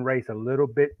division race a little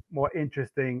bit more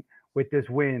interesting with this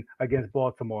win against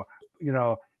Baltimore.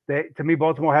 To me,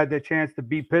 Baltimore had their chance to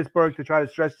beat Pittsburgh to try to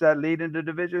stretch that lead in the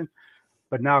division.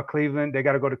 But now Cleveland, they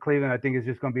got to go to Cleveland. I think it's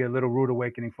just going to be a little rude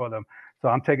awakening for them. So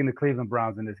I'm taking the Cleveland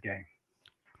Browns in this game.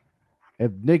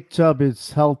 If Nick Chubb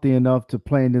is healthy enough to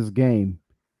play in this game,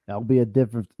 that'll be a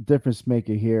difference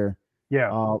maker here.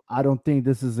 Yeah. I don't think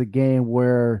this is a game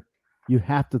where you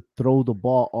have to throw the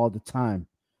ball all the time.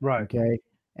 Right. Okay.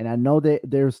 And I know that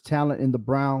there's talent in the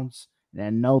Browns, and I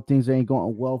know things ain't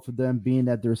going well for them, being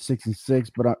that they're 6-6.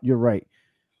 But you're right.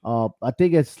 I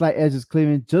think it's slight edges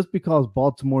Cleveland just because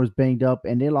Baltimore is banged up,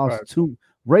 and they lost Right. two.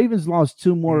 Ravens lost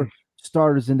two more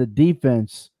starters in the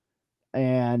defense,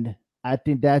 and I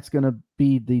think that's going to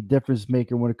be the difference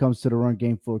maker when it comes to the run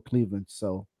game for Cleveland.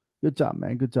 So good job,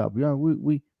 man. Good job. Yeah,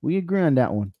 we agree on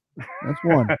that one. That's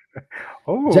one.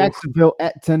 Oh, Jacksonville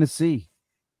at Tennessee.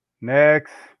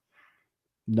 next.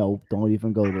 No, don't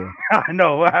even go there. I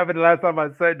know what happened the last time I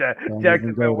said that. Don't even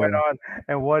Jacksonville go went there. on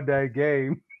and won that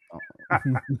game.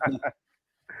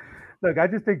 Look, I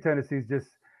just think Tennessee's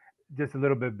just a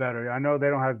little bit better. I know they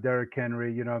don't have Derrick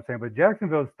Henry, you know what I'm saying, but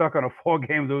Jacksonville's stuck on a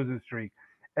 4-game losing streak.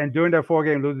 And during that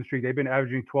 4-game losing streak, they've been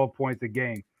averaging 12 points a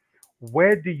game.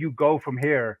 Where do you go from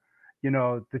here,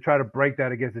 to try to break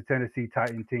that against the Tennessee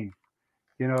Titan team?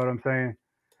 You know what I'm saying?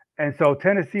 And so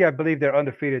Tennessee, I believe they're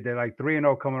undefeated. They're like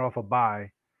 3-0 coming off a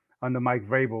bye. under Mike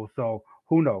Vrabel. So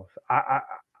who knows?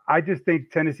 I just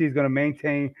think Tennessee is going to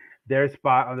maintain their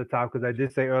spot on the top because I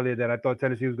did say earlier that I thought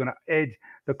Tennessee was going to edge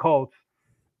the Colts,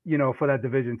 for that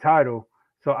division title.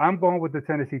 So I'm going with the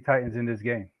Tennessee Titans in this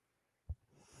game.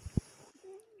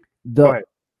 Go The ahead.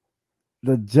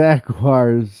 the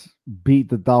Jaguars beat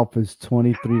the Dolphins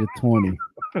 23-20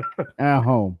 at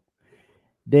home.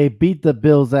 They beat the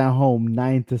Bills at home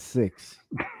 9-6.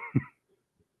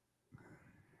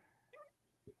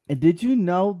 And did you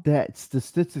know that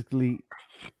statistically,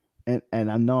 and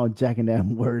I know I'm jacking that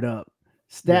word up,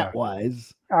 Yeah, stat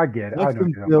wise, I get it. I know what you're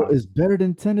talking Jacksonville about. is better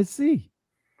than Tennessee.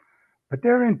 But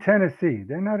they're in Tennessee.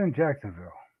 They're not in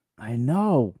Jacksonville. I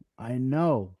know.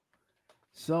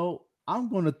 So I'm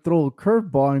going to throw a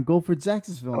curveball and go for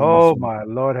Jacksonville on this Oh one. my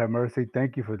Lord, have mercy!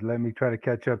 Thank you for letting me try to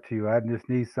catch up to you. I just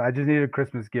need a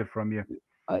Christmas gift from you.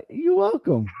 You're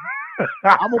welcome.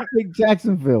 I'm gonna pick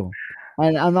Jacksonville,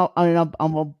 and I'm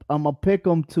gonna pick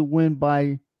them to win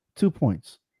by 2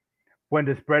 points. When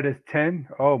the spread is 10,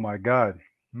 oh my God.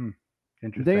 Hmm, They're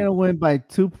interesting. gonna win by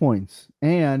 2 points,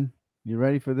 and you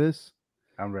ready for this?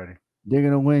 I'm ready. They're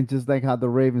gonna win just like how the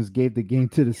Ravens gave the game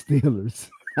to the Steelers.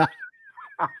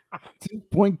 2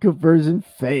 point conversion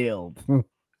failed.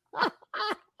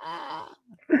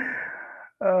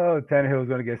 Oh, Tannehill's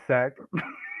going to get sacked.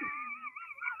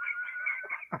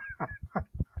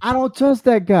 I don't trust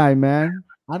that guy, man.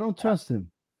 I don't trust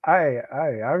him. I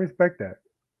respect that.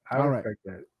 I All right, respect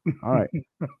that. all right.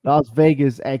 Las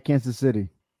Vegas at Kansas City.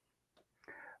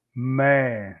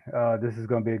 Man, this is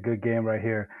going to be a good game right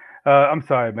here. I'm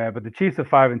sorry, man, but the Chiefs are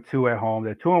 5-2 at home.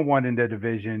 They're 2-1 in their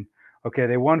division. Okay,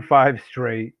 they won five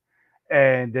straight,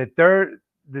 and they're third.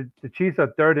 The Chiefs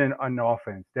are third in on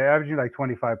offense. They're averaging like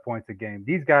 25 points a game.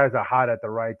 These guys are hot at the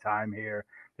right time here.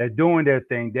 They're doing their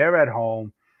thing. They're at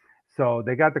home, so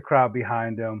they got the crowd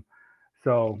behind them.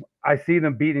 So I see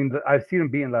them beating. I see them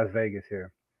beating Las Vegas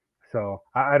here. So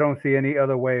I don't see any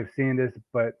other way of seeing this.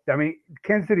 But I mean,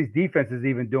 Kansas City's defense is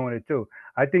even doing it too.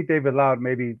 I think they've allowed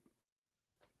maybe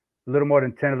a little more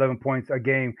than 10, 11 points a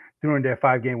game during their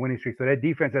 5 game winning streak. So their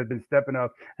defense has been stepping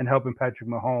up and helping Patrick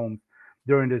Mahomes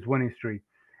during this winning streak.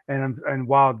 And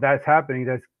while that's happening,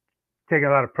 that's taking a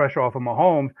lot of pressure off of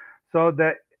Mahomes. So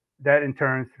that in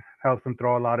turn helps him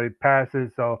throw a lot of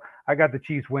passes. So I got the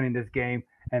Chiefs winning this game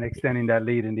and extending that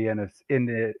lead in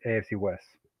the AFC West.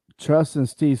 Trust in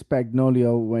Steve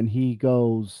Spagnuolo when he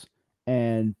goes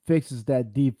and fixes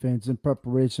that defense in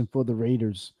preparation for the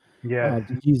Raiders. Yes,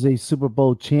 He's a Super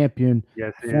Bowl champion,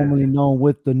 yes, he is. formerly known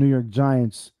with the New York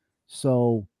Giants.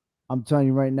 So I'm telling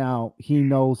you right now, he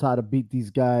knows how to beat these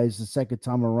guys the second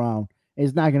time around.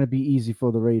 It's not going to be easy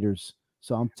for the Raiders.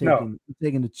 So No, I'm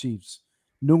taking the Chiefs.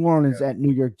 New Orleans at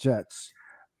New York Jets.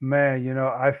 man,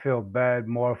 I feel bad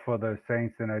more for the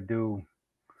Saints than I do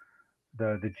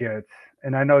the Jets.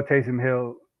 And I know Taysom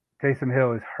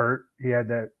Hill is hurt. He has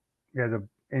a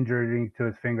injury to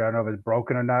his finger. I don't know if it's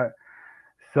broken or not.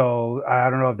 So I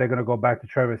don't know if they're gonna go back to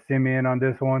Trevor Simeon on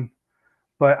this one.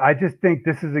 But I just think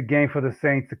this is a game for the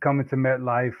Saints to come into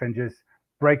MetLife and just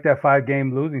break that 5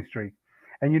 game losing streak.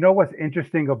 And you know what's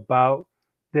interesting about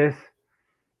this?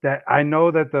 That I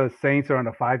know that the Saints are on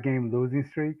a 5 game losing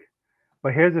streak,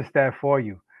 but here's a stat for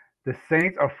you. The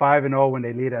Saints are 5-0 when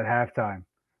they lead at halftime.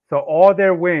 So all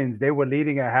their wins, they were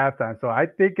leading at halftime. So I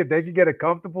think if they could get a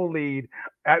comfortable lead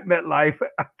at MetLife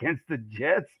against the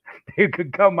Jets, they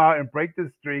could come out and break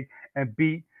the streak and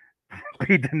beat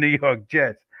the New York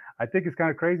Jets. I think it's kind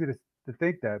of crazy to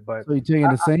think that, but So you're taking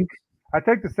the Saints? I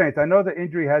take the Saints. I know the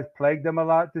injury has plagued them a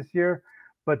lot this year,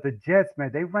 but the Jets,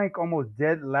 man, they rank almost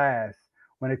dead last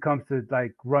when it comes to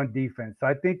like run defense. So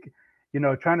I think,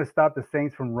 trying to stop the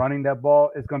Saints from running that ball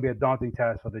is going to be a daunting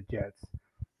task for the Jets.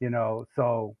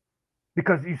 So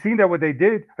because you've seen that what they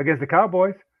did against the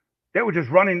Cowboys, they were just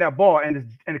running that ball, and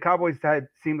the Cowboys had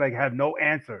seemed like have no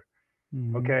answer.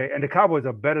 Mhm. Okay, and the Cowboys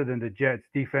are better than the Jets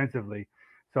defensively.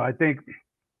 So I think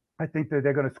that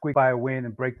they're going to squeak by a win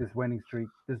and break this winning streak,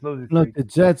 this losing Look, streak. the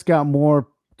Jets got more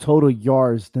total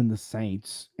yards than the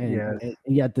Saints, and, Yes. and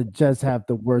yet the Jets have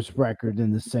the worst record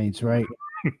than the Saints, right?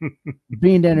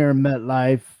 Being down there in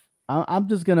MetLife, I'm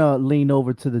just gonna lean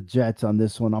over to the Jets on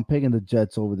this one. I'm picking the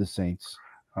Jets over the Saints.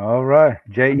 All right.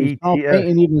 I mean, Sean Jets.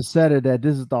 Payton even said it that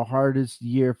this is the hardest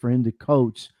year for him to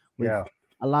coach with Yeah.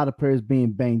 a lot of players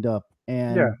being banged up, Yeah.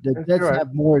 and the That's Jets right.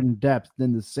 have more in depth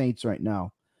than the Saints right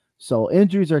now. So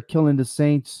injuries are killing the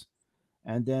Saints,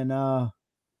 and then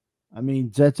I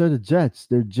mean, Jets are the Jets.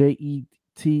 They're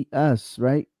Jets,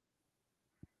 right?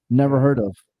 Never Yeah. heard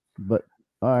of, but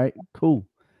all right, cool.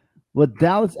 But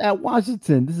Dallas at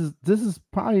Washington. This is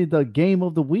probably the game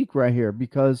of the week right here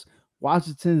because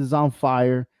Washington is on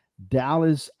fire.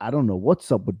 Dallas, I don't know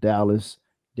what's up with Dallas.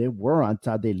 They were on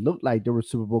top. They looked like they were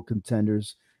Super Bowl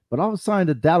contenders, but all of a sudden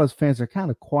the Dallas fans are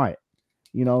kind of quiet.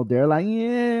 They're like,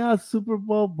 yeah, Super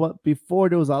Bowl. But before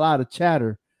there was a lot of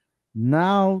chatter.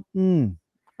 Now,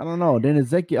 I don't know. Then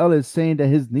Ezekiel Elliott is saying that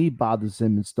his knee bothers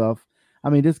him and stuff. I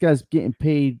mean, this guy's getting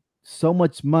paid so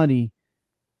much money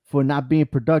for not being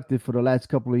productive for the last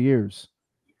couple of years.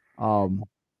 Um,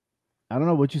 I don't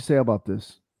know what you say about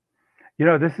this.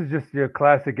 This is just your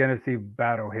classic NFC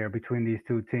battle here between these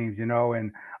two teams,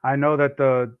 and I know that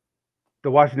the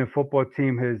Washington football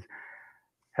team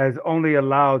has only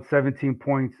allowed 17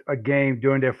 points a game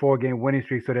during their 4-game winning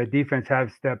streak, so their defense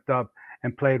has stepped up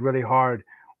and played really hard,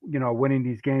 winning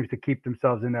these games to keep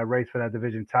themselves in that race for that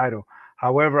division title.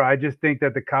 However, I just think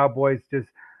that the Cowboys just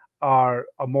are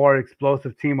a more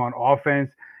explosive team on offense.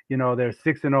 They're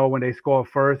 6-0 when they score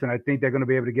first, and I think they're going to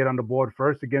be able to get on the board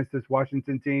first against this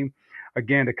Washington team.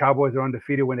 Again, the Cowboys are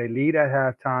undefeated when they lead at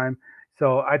halftime.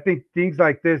 So I think things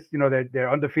like this, they're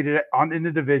undefeated in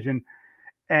the division.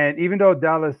 And even though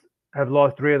Dallas have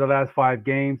lost 3 of the last 5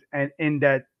 games, and in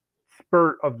that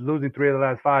spurt of losing 3 of the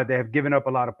last 5, they have given up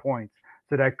a lot of points.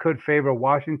 So that could favor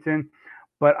Washington.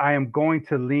 But I am going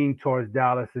to lean towards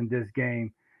Dallas in this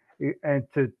game and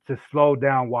to slow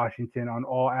down Washington on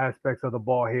all aspects of the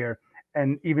ball here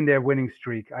and even their winning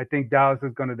streak. I think Dallas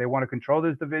is they want to control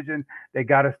this division. They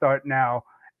got to start now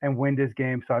and win this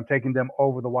game. So I'm taking them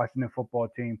over the Washington football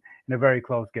team in a very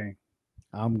close game.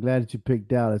 I'm glad that you picked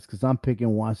Dallas because I'm picking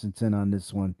Washington on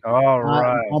this one. All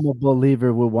right. I'm a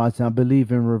believer with Washington. I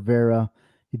believe in Rivera.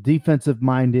 He's defensive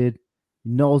minded.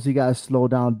 He knows he got to slow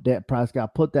down Dak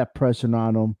Prescott, put that pressure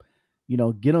on him.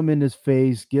 Get him in his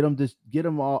face, get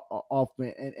him off.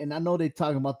 And I know they're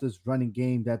talking about this running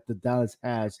game that the Dallas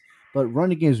has, but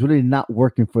running game is really not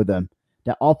working for them.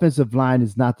 That offensive line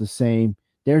is not the same.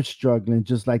 They're struggling,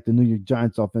 just like the New York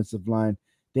Giants offensive line.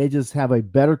 They just have a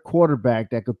better quarterback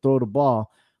that could throw the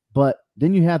ball. But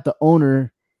then you have the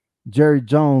owner, Jerry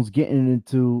Jones, getting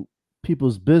into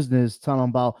people's business, telling them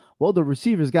about, well, the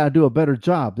receivers got to do a better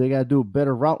job. They got to do a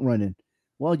better route running.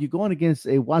 Well, you're going against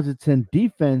a Washington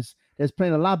defense that's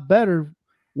playing a lot better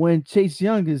when Chase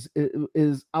Young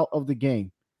is out of the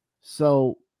game.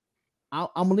 So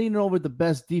I'm leaning over the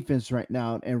best defense right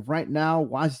now. And right now,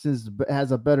 Washington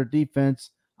has a better defense.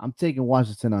 I'm taking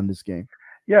Washington on this game.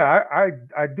 Yeah,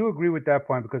 I do agree with that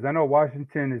point because I know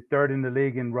Washington is third in the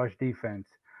league in rush defense,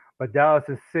 but Dallas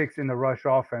is sixth in the rush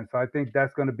offense. So I think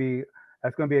that's going to be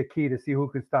a key to see who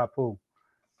can stop who.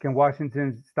 Can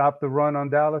Washington stop the run on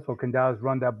Dallas, or can Dallas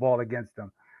run that ball against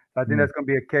them? So I think Mm. that's going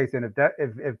to be a case. And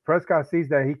if Prescott sees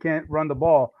that he can't run the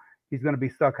ball, he's going to be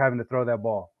stuck having to throw that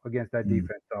ball against that Mm.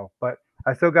 defense. So, but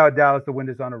I still got Dallas to win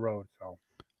this on the road. So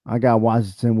I got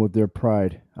Washington with their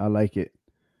pride. I like it.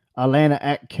 Atlanta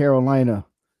at Carolina.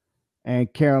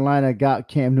 And Carolina got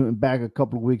Cam Newton back a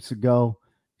couple of weeks ago.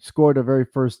 Scored the very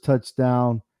first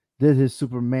touchdown. Did his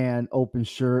Superman open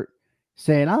shirt,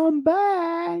 saying "I'm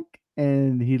back,"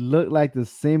 and he looked like the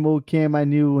same old Cam I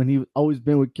knew when he always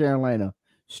been with Carolina.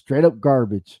 Straight up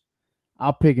garbage.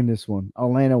 I'm picking this one.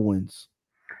 Atlanta wins.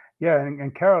 yeah,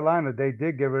 and Carolina they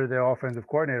did get rid of their offensive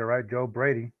coordinator, right, Joe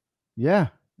Brady. Yeah,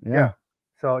 Yeah. yeah.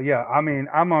 So yeah, I mean,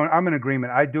 I'm in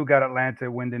agreement. I do got Atlanta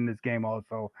winning this game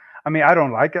also. I mean, I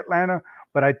don't like Atlanta,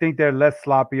 but I think they're less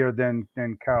sloppier than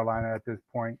Carolina at this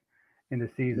point in the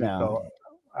season. Yeah. So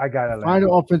I got Find Atlanta.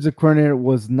 an offensive coordinator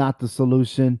was not the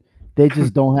solution. They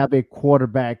just don't have a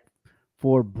quarterback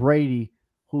for Brady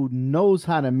who knows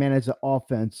how to manage the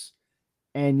offense.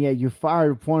 And yet you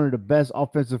fired one of the best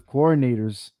offensive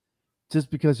coordinators just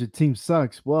because your team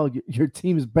sucks. Well, your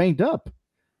team is banged up.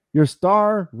 Your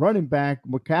star running back,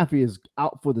 McCaffrey, is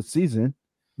out for the season.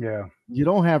 Yeah. You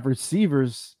don't have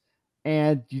receivers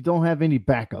and you don't have any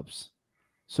backups.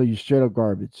 So you're straight up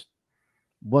garbage.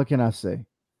 What can I say?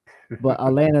 But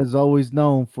Atlanta is always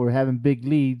known for having big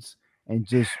leads and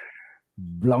just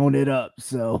blown it up.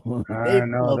 So they I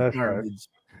know love that's right. garbage.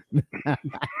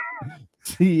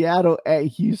 Seattle at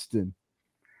Houston.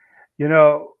 You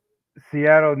know,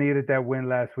 Seattle needed that win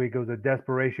last week. It was a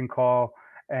desperation call,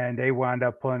 and they wound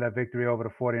up pulling that victory over the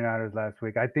 49ers last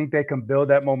week. I think they can build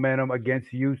that momentum against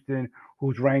Houston,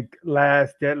 who's ranked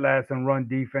dead last in run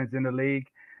defense in the league.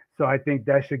 So I think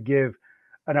that should give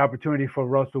an opportunity for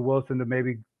Russell Wilson to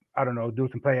maybe, I don't know, do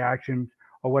some play actions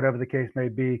or whatever the case may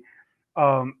be.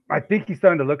 I think he's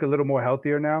starting to look a little more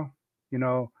healthier now. You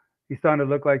know, he's starting to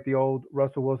look like the old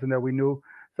Russell Wilson that we knew.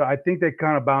 So I think they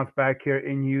kind of bounce back here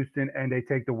in Houston and they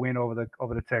take the win over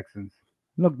the Texans.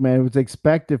 Look, man, it was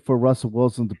expected for Russell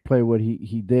Wilson to play what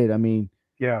he did. I mean,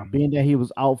 Yeah. Being that he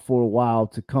was out for a while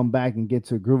to come back and get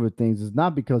to a groove of things is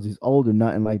not because he's old or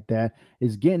nothing like that.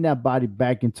 It's getting that body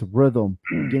back into rhythm,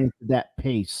 getting to that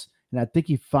pace. And I think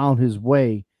he found his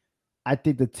way. I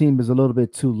think the team is a little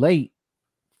bit too late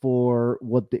for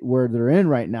where they're in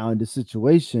right now in this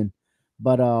situation.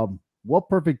 But what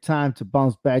perfect time to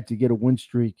bounce back to get a win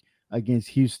streak against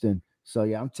Houston. So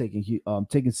yeah, I'm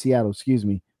taking Seattle, excuse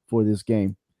me, for this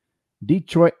game.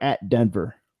 Detroit at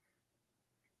Denver.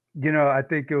 I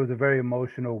think it was a very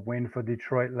emotional win for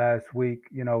Detroit last week,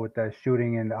 with that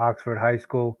shooting in Oxford High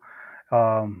School.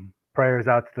 Prayers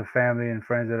out to the family and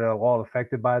friends that are all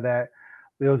affected by that.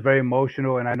 It was very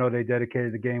emotional, and I know they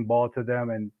dedicated the game ball to them,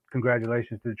 and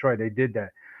congratulations to Detroit. They did that.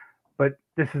 But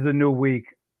this is a new week.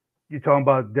 You're talking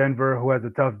about Denver, who has a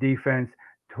tough defense,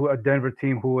 to a Denver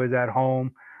team who is at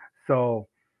home. So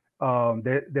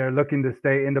they're looking to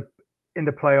stay in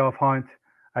the playoff hunt.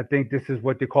 I think this is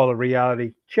what they call a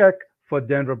reality check for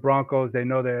Denver Broncos. They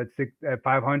know they're at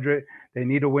 500. They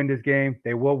need to win this game.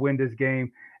 They will win this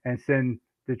game and send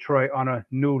Detroit on a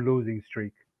new losing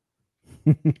streak.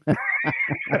 You're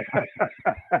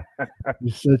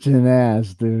such an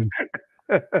ass, dude.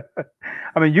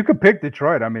 I mean, you could pick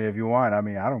Detroit. I mean, if you want. I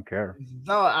mean, I don't care.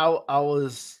 No, I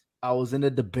was in a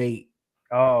debate,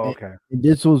 Oh, and, okay. and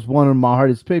this was one of my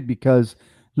hardest pick because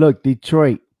look,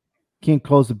 Detroit came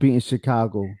close to beating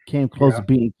Chicago, came close to Yeah.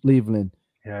 beating Cleveland,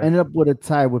 Yes. ended up with a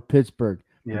tie with Pittsburgh.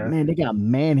 But Yes. man, they got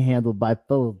manhandled by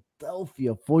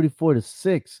Philadelphia,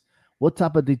 44-6. What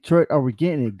type of Detroit are we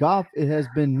getting? In golf, it has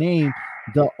been named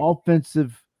the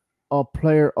offensive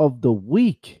player of the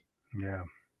week. Yeah.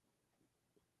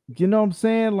 You know what I'm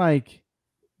saying? Like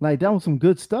that was some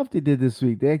good stuff they did this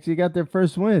week. They actually got their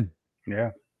first win.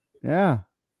 Yeah. Yeah.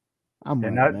 I'm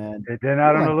They're like, not. man, They're what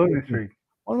not am on I a losing thinking? streak.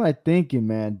 What am I thinking,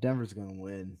 man? Denver's gonna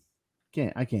win.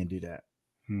 I can't do that.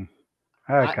 Hmm.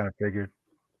 I I kind of figured.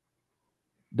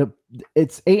 the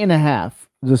It's 8.5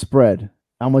 the spread.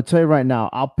 I'm gonna tell you right now,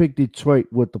 I'll pick Detroit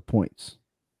with the points.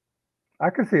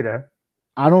 I can see that.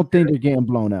 I I can don't see think that. they're getting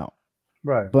blown out,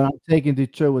 Right. but I'm taking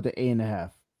Detroit with the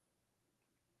 8.5.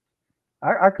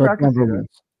 I But can see Denver that.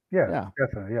 wins. Yeah. Yeah.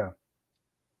 Definitely. Yeah.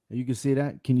 You can see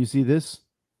that. Can you see this?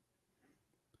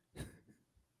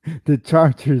 The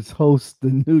Chargers host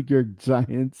the New York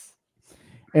Giants.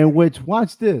 In which,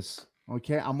 watch this.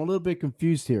 Okay, I'm a little bit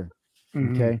confused here.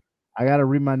 Hmm. Okay, I gotta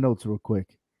read my notes real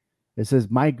quick. It says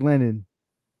Mike Glennon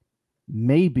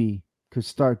maybe could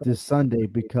start this Sunday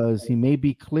because he may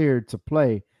be cleared to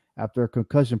play after a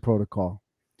concussion protocol.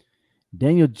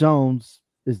 Daniel Jones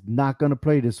is not going to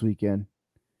play this weekend,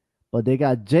 but they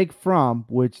got Jake Fromm,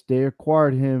 which they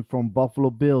acquired him from Buffalo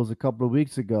Bills a couple of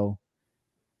weeks ago.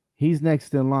 He's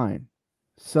next in line.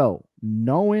 So,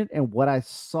 knowing and what I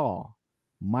saw,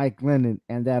 Mike Glennon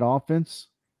and that offense,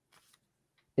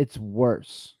 it's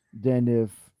worse than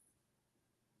if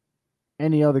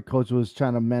any other coach was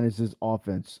trying to manage this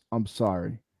offense. I'm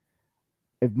sorry.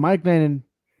 If Mike Glennon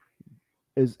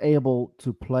is able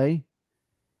to play,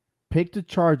 pick the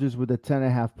Chargers with the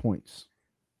 10.5 points.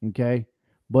 Okay.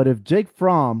 But if Jake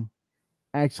Fromm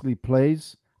actually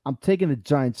plays, I'm taking the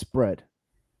Giants spread.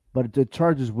 But the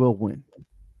Chargers will win.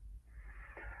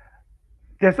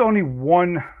 There's only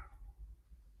one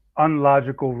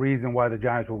unlogical reason why the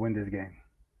Giants will win this game,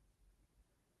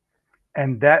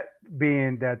 and that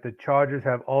being that the Chargers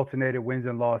have alternated wins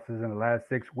and losses in the last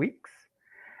 6 weeks.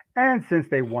 And since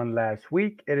they won last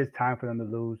week, it is time for them to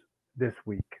lose this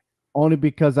week. Only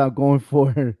because I'm going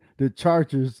for the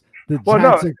Chargers. The Well, no,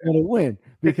 Giants are going to win it's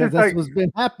because just that's like, what's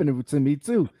been happening to me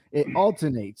too. It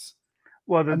alternates.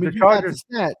 well, I the mean, you got the Chargers,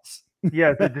 stats.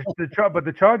 yes, but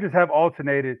the Chargers have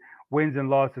alternated wins and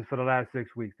losses for the last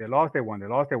 6 weeks. They lost, they won, they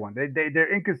lost, they won.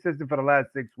 They're inconsistent for the last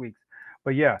 6 weeks.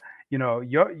 But yeah,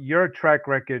 your track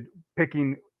record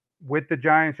picking with the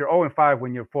Giants, you're 0-5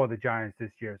 when you're for the Giants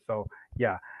this year. So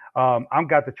yeah, I'm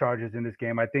got the Chargers in this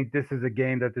game. I think this is a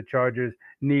game that the Chargers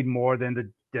need more than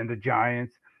the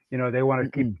Giants. They want to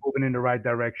keep Mm-mm. moving in the right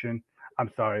direction. I'm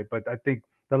sorry, but I think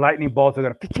the lightning bolts are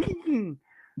gonna.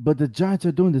 But the Giants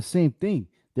are doing the same thing.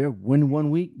 They're win one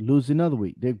week, lose another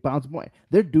week. They bounce back.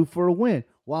 They're due for a win,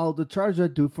 while the Chargers are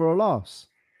due for a loss.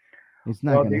 It's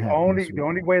not Well, going to the happen only this the week.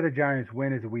 only way the Giants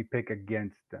win is if we pick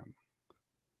against them.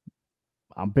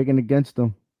 I'm picking against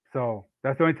them. So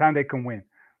that's the only time they can win,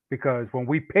 because when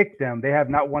we pick them, they have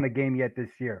not won a game yet this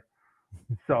year.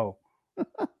 So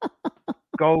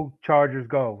go Chargers,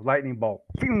 go lightning bolt.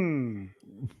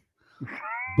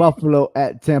 Buffalo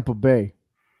at Tampa Bay.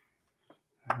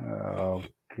 Oh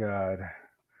God.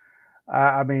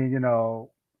 I mean,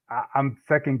 I'm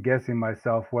second guessing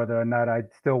myself whether or not I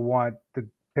still want to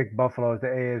pick Buffalo as the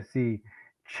AFC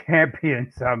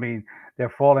champions. I mean, they're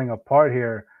falling apart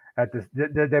here at this.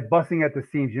 They're busting at the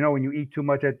seams. You know, when you eat too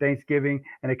much at Thanksgiving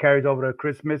and it carries over to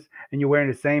Christmas, and you're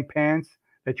wearing the same pants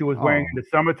that you was wearing Oh, in the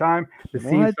summertime, the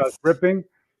seam what? starts ripping.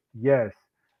 Yes.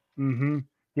 Mm-hmm.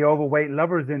 The overweight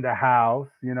lovers in the house.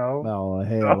 You know. Oh, So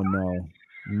hell no.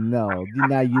 No, you're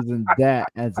not using that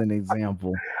as an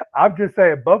example. I'm just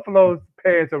saying, Buffalo's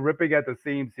pants are ripping at the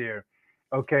seams here.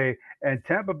 Okay, and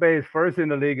Tampa Bay is first in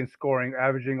the league in scoring,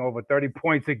 averaging over 30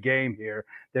 points a game here.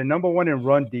 They're number one in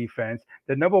run defense.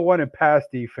 They're number one in pass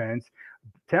defense.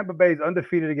 Tampa Bay is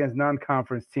undefeated against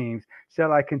non-conference teams.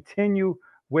 Shall I continue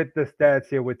with the stats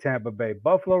here with Tampa Bay?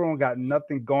 Buffalo don't got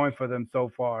nothing going for them so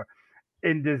far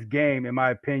in this game, in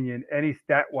my opinion, any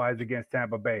stat-wise against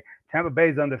Tampa Bay. Tampa Bay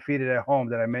is undefeated at home.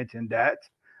 Did I mention that?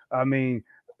 I mean,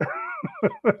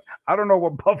 I don't know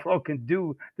what Buffalo can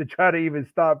do to try to even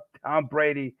stop Tom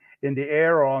Brady in the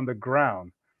air or on the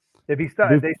ground. If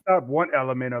Bef- they stop one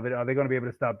element of it, are they going to be able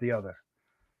to stop the other?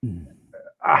 Mm.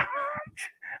 I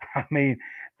mean,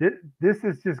 this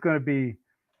is just going to be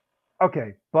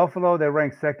okay. Buffalo, they're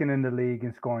ranked second in the league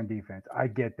in scoring defense. I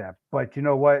get that, but you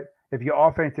know what? If your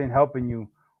offense ain't helping you,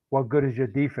 what good is your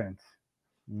defense?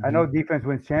 I know Mhm. defense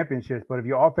wins championships, but if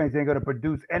your offense ain't going to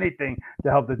produce anything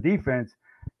to help the defense,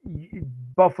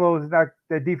 Buffalo is not.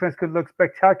 Their defense could look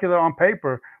spectacular on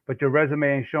paper, but your resume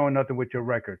ain't showing nothing with your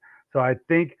record. So I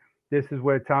think this is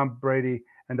where Tom Brady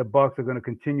and the Bucks are going to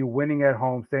continue winning at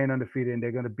home, staying undefeated, and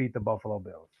they're going to beat the Buffalo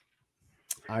Bills.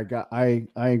 I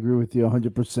agree with you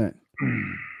 100%.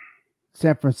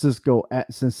 San Francisco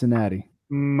at Cincinnati.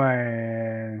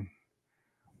 Man,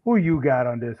 who you got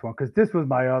on this one? Because this was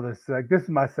my other This is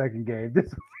my second game.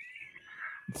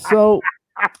 So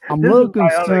I'm a This little was my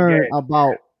other concerned game.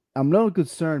 about. I'm a little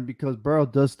concerned because Burrow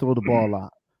does throw the ball a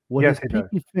lot. Will Yes, his he does.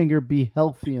 pinky finger be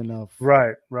healthy enough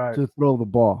Right, right, to throw the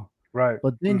ball? right.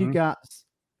 But then you Hmm. got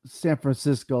San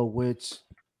Francisco, which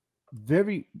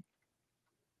very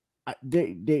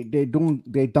they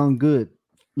done good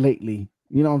lately.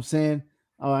 You know what I'm saying?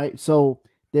 All right, so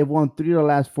they've won 3 of the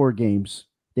last 4 games.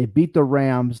 They beat the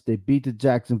Rams, they beat the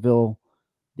Jacksonville,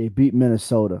 they beat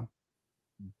Minnesota,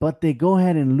 but they go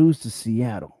ahead and lose to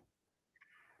Seattle.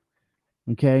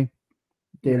 Okay,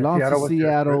 they Yeah, lost to Seattle was desperate.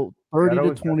 Seattle 30 Seattle to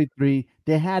was desperate. 23.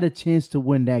 They had a chance to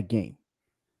win that game.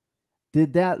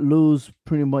 Did that lose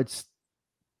pretty much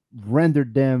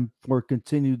rendered them for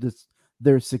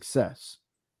their success?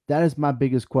 That is my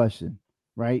biggest question,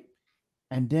 right?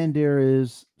 And then there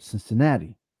is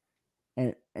Cincinnati.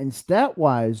 And stat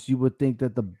wise, you would think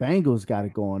that the Bengals got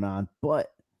it going on,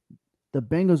 but the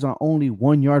Bengals are only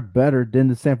 1 yard better than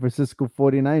the San Francisco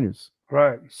 49ers.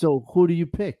 Right. So who do you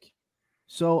pick?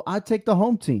 So I take the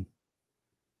home team.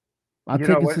 I'll You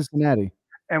know take what? Cincinnati.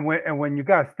 And when you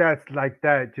got stats like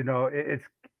that, it's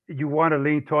you want to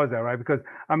lean towards that, right? Because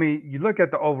I mean, you look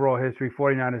at the overall history,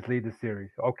 49ers lead the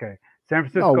series. Okay. San Oh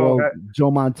Francisco well,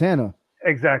 Joe Montana,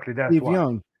 exactly, that's Steve why.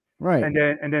 Young, right? And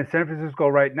then San Francisco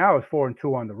right now is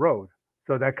 4-2 on the road.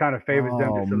 So that kind of favors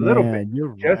them Oh just a little bit. man, you're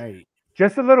Just right.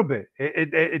 just a little bit.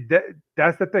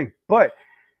 That's the thing. But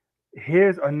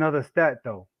here's another stat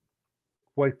though.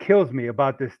 What kills me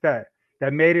about this stat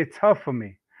that made it tough for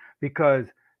me because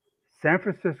San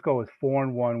Francisco is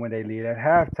 4-1 when they lead at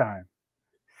halftime.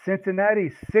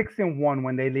 Cincinnati 6-1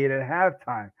 when they lead at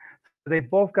halftime. So they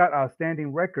both got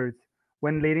outstanding records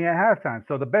when leading at halftime.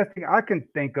 So the best thing I can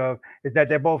think of is that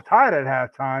they're both tied at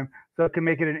halftime, so it can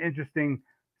make it an interesting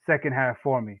second half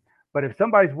for me. But if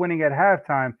somebody's winning at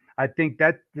halftime, I think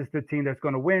that's just the team that's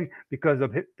going to win because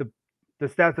of the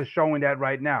stats are showing that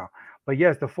right now. But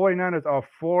yes, the 49ers are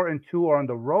 4-2 on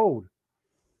the road.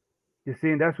 You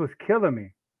see, and that's what's killing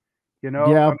me.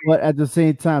 Yeah, I mean, but at the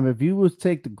same time, if you was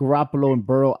take the Garoppolo and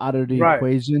Burrow out of the right,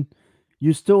 equation,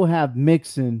 you still have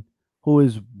Mixon, who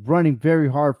is running very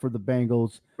hard for the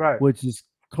Bengals, right. which is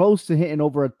close to hitting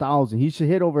over 1,000. He should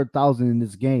hit over 1,000 in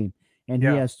this game, and he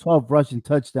Yeah. has 12 rushing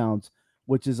touchdowns,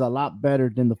 which is a lot better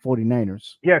than the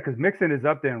 49ers. Yeah, because Mixon is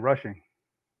up there in rushing.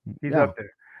 He's Yeah, up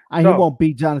there. he So won't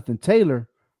beat Jonathan Taylor,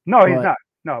 no, he's but not.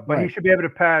 No, but he right. should be able to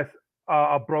pass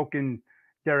a broken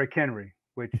Derrick Henry,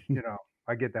 which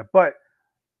I get that. But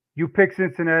you pick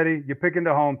Cincinnati. You're picking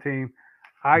the home team.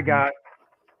 I Mhm. got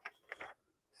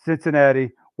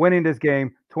Cincinnati winning this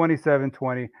game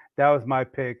 27-20. That was my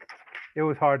pick. It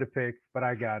was hard to pick, but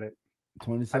I got it. I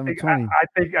think I, 27-20. I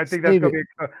think that's Save gonna it.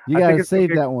 be. You I got think to it's gonna save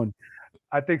be. that one.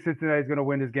 I think Cincinnati's gonna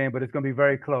win this game, but it's gonna be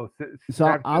very close.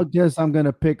 So I'll guess I'm going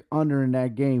to pick under in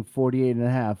that game, 48 and a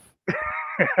half.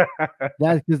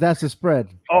 That's because that's the spread.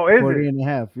 Oh, is 48 it? and a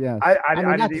half. Yes. I I mean,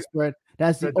 didn't not the even spread.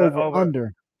 That's the the over over.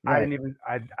 under. I Right. didn't even.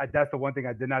 That's the one thing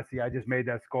I did not see. I just made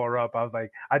that score up. I was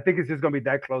like, I think it's just gonna be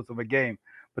that close of a game.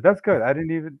 But that's good. I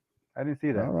didn't even. I didn't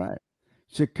see that. All right.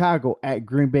 Chicago at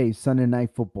Green Bay Sunday Night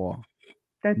Football.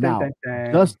 Dun, dun, Now, dun,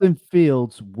 dun. Justin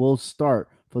Fields will start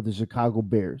for the Chicago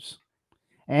Bears,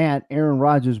 and Aaron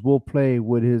Rodgers will play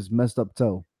with his messed up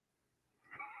toe.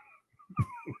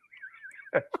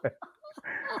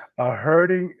 A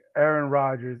hurting Aaron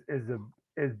Rodgers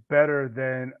is better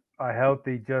than a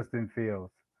healthy Justin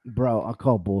Fields. Bro, I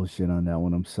call bullshit on that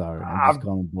one. I'm sorry. I'm just I'm,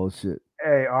 calling bullshit.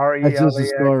 hey, That's just a RELAX.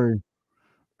 story.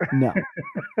 No.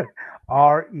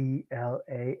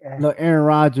 RELAX. Look, Aaron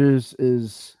Rodgers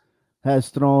has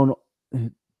thrown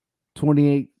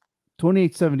 28,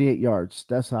 78 yards.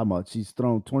 That's how much. He's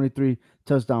thrown 23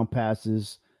 touchdown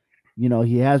passes.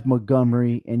 He has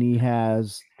Montgomery and he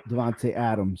has Devontae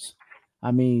Adams.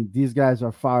 I mean, these guys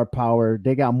are firepower.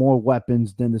 They got more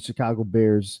weapons than the Chicago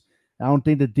Bears. I don't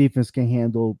think the defense can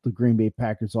handle the Green Bay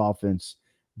Packers offense.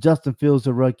 Justin Fields,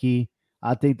 a rookie.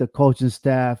 I think the coaching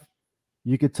staff,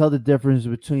 you could tell the difference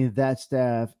between that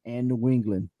staff and New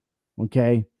England.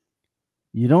 Okay.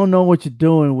 You don't know what you're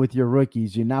doing with your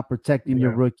rookies. You're not protecting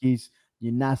your Yeah. rookies.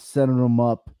 You're not setting them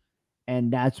up.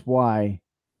 And that's why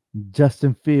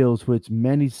Justin Fields, which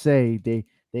many say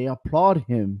they applaud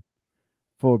him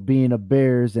for being a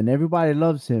Bears and everybody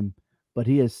loves him, but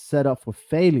he is set up for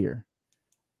failure.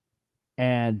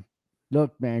 And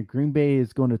look, man, Green Bay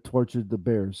is going to torture the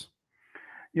Bears.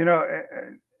 You know,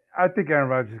 I think Aaron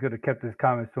Rodgers could have kept his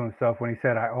comments to himself when he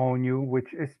said, I own you,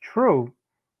 which is true.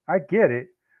 I get it.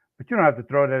 But you don't have to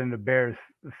throw that in the Bears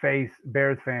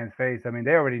fans' face. I mean,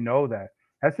 they already know that.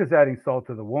 That's just adding salt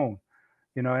to the wound.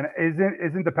 And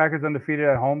isn't the Packers undefeated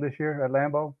at home this year at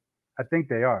Lambeau? I think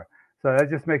they are. So that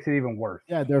just makes it even worse.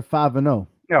 Yeah, they're 5-0.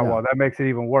 Yeah, Yeah. well, that makes it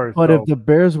even worse. But if So, the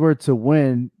Bears were to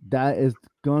win, that is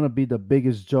going to be the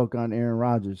biggest joke on Aaron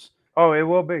Rodgers. oh, it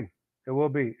will be. It will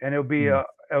be. And Mm.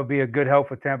 it'll be a good help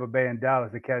for Tampa Bay and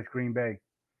Dallas to catch Green Bay.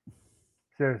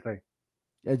 Seriously.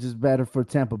 It's just better for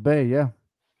Tampa Bay. Yeah.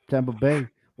 Tampa Bay,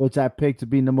 which I picked to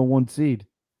be number 1 seed.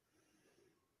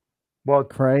 Well,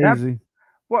 Crazy.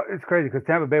 well, it's crazy because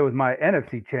Tampa Bay was my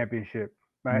NFC championship,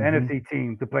 my Hmm. NFC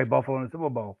team to play Buffalo in the Super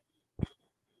Bowl.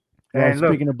 Well, And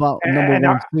look, speaking about number and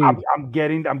 1 I'm, seed, I'm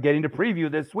getting I'm getting the preview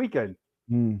this weekend.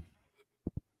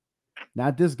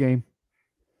 not this game,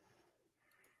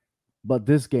 but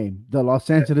this game, the Los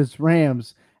Angeles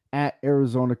Rams at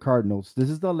Arizona Cardinals. This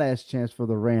is the last chance for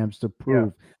the Rams to Yeah.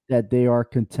 prove that they are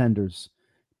contenders.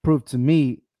 Prove to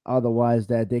me otherwise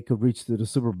that they could reach to the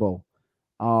Super Bowl.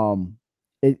 Um,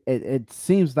 it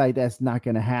seems like that's not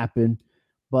going to happen,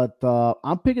 but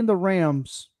I'm picking the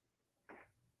Rams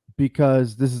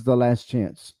because this is the last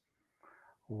chance.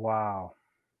 Wow.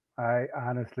 I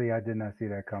did not see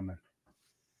that coming.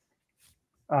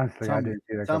 Honestly, I Tell me, didn't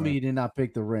see that tell me coming. you did not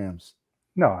pick the Rams.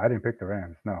 No, I didn't pick the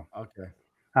Rams. No. Okay.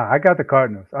 I got the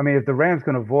Cardinals. I mean, if the Rams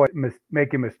can avoid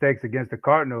making mistakes against the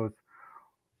Cardinals,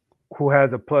 who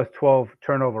has a plus 12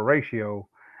 turnover ratio,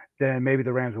 then maybe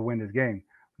the Rams will win this game.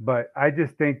 But I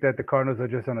just think that the Cardinals are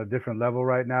just on a different level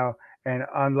right now. And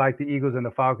unlike the Eagles and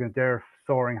the Falcons, they're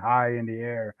soaring high in the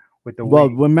air with the Well,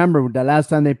 wings. remember the last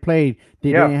time they played, they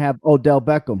Yeah. didn't have Odell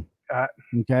Beckham. Uh,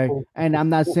 Okay. who- And I'm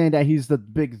not saying that he's the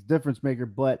biggest difference maker,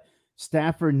 but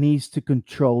Stafford needs to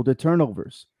control the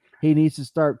turnovers. He needs to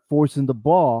start forcing the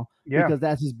ball yeah. because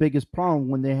that's his biggest problem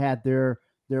when they had their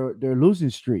losing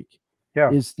streak. Yeah.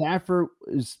 Is Stafford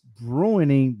is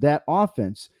ruining that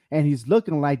offense, and he's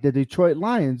looking like the Detroit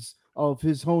Lions of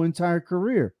his whole entire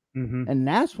career. hmm And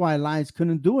that's why Lions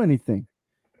couldn't do anything.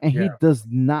 And he Yeah. does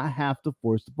not have to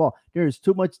force the ball. There is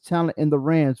too much talent in the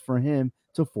Rams for him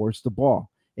to force the ball.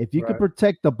 If you can Right.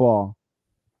 protect the ball,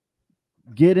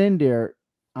 get in there.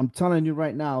 I'm telling you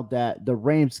right now that the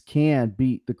Rams can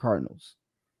beat the Cardinals.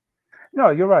 No,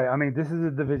 you're right. I mean, this is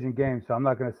a division game, so I'm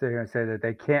not going to sit here and say that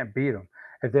they can't beat them.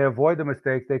 If they avoid the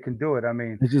mistakes, they can do it. I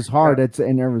mean, It's just uh, hard. It's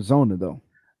in Arizona, though.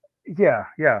 yeah,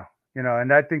 yeah.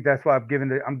 And I think that's why I'm giving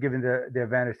the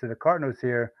advantage to the Cardinals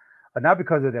here, not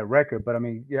because of their record, but I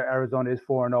mean, yeah, Arizona is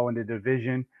 4-0 in the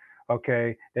division.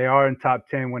 Okay, they are in top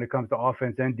 10 when it comes to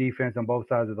offense and defense on both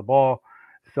sides of the ball.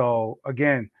 So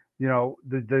again,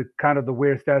 the kind of the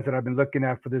weird stats that I've been looking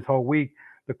at for this whole week,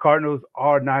 the Cardinals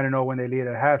are 9-0 when they lead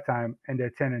at halftime, and they're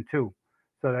 10-2.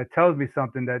 So that tells me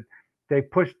something that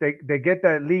they get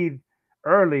that lead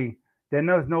early. Then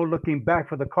there's no looking back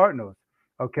for the Cardinals.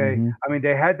 Okay, Hmm. I mean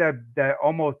they had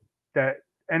that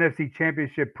NFC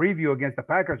Championship preview against the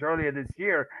Packers earlier this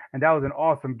year, and that was an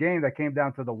awesome game that came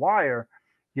down to the wire,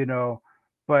 you know.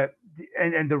 But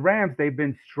and the Rams, they've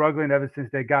been struggling ever since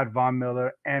they got Von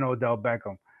Miller and Odell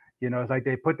Beckham. It's like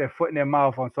they put their foot in their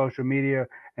mouth on social media,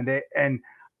 and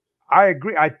I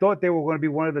agree. I thought they were going to be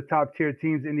one of the top tier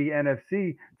teams in the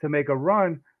NFC to make a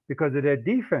run because of their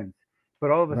defense.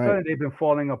 but all of a sudden they've been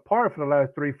falling apart for the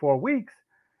last 3-4 weeks.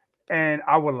 And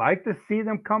I would like to see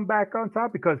them come back on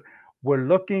top because we're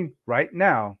looking right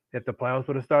now, if the playoffs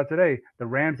were to start today, the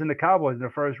Rams and the Cowboys in the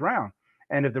first round.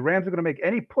 And if the Rams are going to make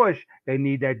any push, they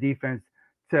need that defense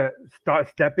to start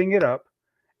stepping it up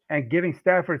and giving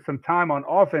Stafford some time on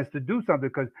offense to do something,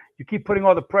 because you keep putting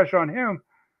all the pressure on him,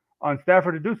 on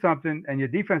Stafford to do something, and your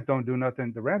defense don't do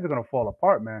nothing. The Rams are going to fall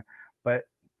apart, man. But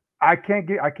I can't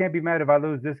be mad if I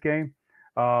lose this game.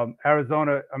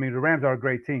 Arizona, I mean, the Rams are a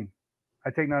great team. I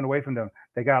take nothing away from them.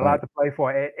 They got a lot to play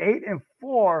for. At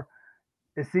 8-4,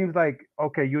 it seems like,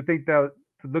 okay, you think they're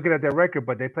looking at their record,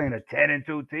 but they're playing a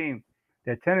 10-2 team.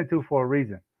 They're 10-2 for a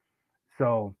reason.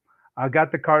 So I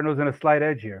got the Cardinals in a slight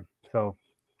edge here. So,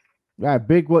 yeah,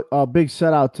 big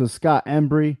shout out to Scott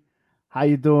Embry. How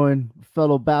you doing,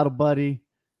 fellow battle buddy?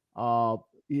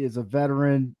 He is a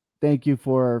veteran. Thank you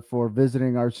for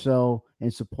visiting our show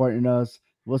and supporting us.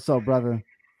 What's up, brother?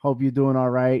 Hope you're doing all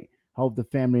right. Hope the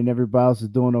family and everybody else is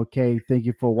doing okay. Thank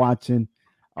you for watching.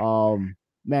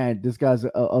 Man, this guy's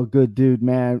a good dude,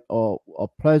 man. A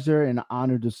pleasure and an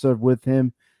honor to serve with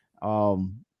him.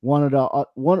 One of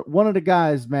the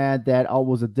guys, man, that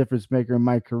was a difference maker in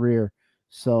my career.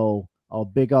 So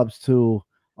big ups to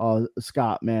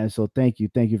Scott, man. So thank you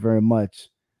very much.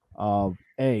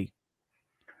 Hey,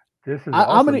 this is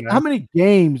awesome, how many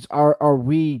games are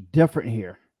we different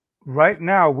here? Right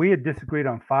now, we had disagreed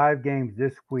on 5 games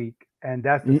this week, and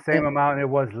that's the same amount it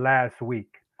was last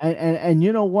week. And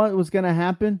you know what was going to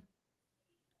happen?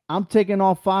 I'm taking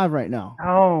all 5 right now.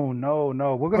 Oh, no.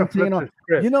 We're going to flip the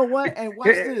script. You know what? And watch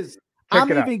this.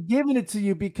 I'm even giving it to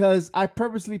you because I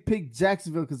purposely picked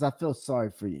Jacksonville because I feel sorry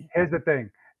for you. Here's the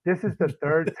thing. This is the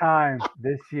third time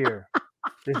this year.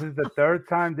 This is the third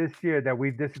time this year that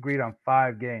we've disagreed on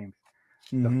 5 games.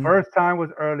 The first time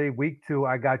was early, week 2.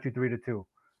 I got you 3-2.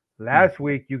 Last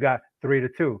week, you got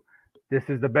 3-2. This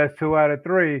is the best 2 out of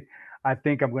 3. I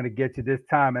think I'm going to get you this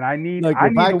time, and I need. Look,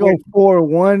 if I go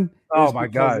 4-1, oh my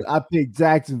God, I picked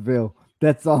Jacksonville.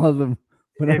 That's all of them.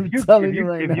 But if you go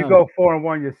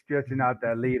 4-1, you're stretching out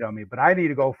that lead on me. But I need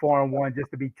to go 4-1 just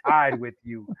to be tied with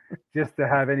you, just to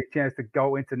have any chance to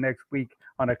go into next week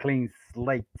on a clean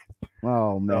slate.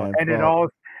 Oh man! So,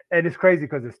 and it's crazy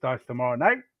because it starts tomorrow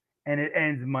night and it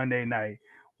ends Monday night.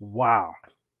 Wow.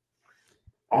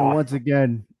 Awesome. And once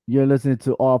again, you're listening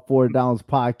to All 4 Downs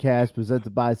podcast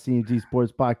presented by CMG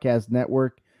Sports Podcast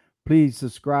Network. Please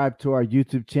subscribe to our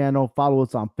YouTube channel. Follow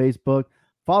us on Facebook.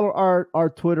 Follow our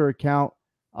Twitter account,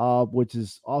 which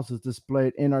is also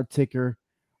displayed in our ticker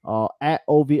at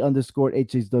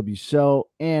OV_HHW show.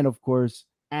 And of course,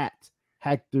 at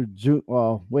Hector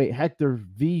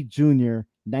V Jr.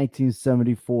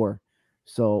 1974.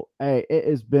 So, hey, it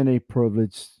has been a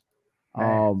privilege.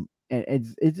 And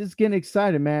it's just getting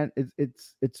excited, man.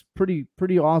 It's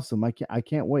pretty awesome. I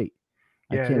can't wait.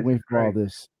 Yeah, I can't wait for all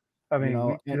this. I mean,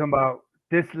 we're talking about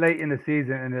this late in the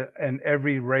season, and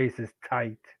every race is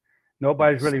tight.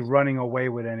 Nobody's really running away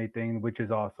with anything, which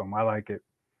is awesome. I like it.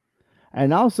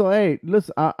 And also, hey,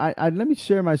 listen, I let me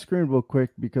share my screen real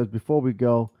quick because before we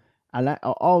go,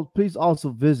 please also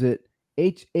visit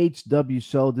HHW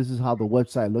Show. This is how the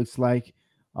website looks like.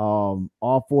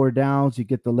 All 4 Downs, you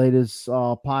get the latest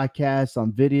podcasts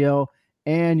on video,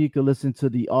 and you can listen to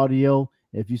the audio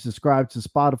if you subscribe to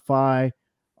Spotify.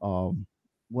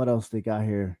 What else they got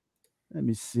here? Let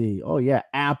me see. Oh yeah,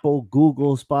 Apple,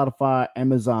 Google, Spotify,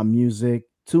 Amazon Music,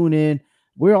 TuneIn.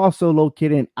 We're also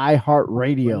located in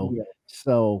iHeartRadio.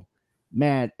 So,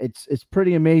 man, it's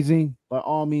pretty amazing. By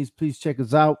all means, please check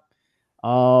us out.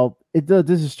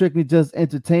 This is strictly just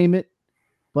entertainment,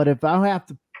 but if I have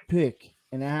to pick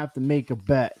and I have to make a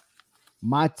bet,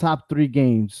 my top 3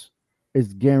 games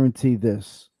is guaranteed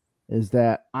is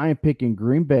that I am picking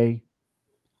Green Bay,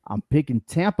 I'm picking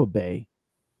Tampa Bay,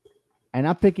 and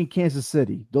I'm picking Kansas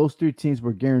City. Those 3 teams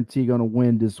were guaranteed going to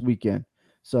win this weekend.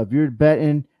 So if you're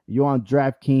betting, you're on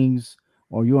DraftKings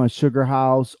or you're on Sugar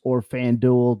House or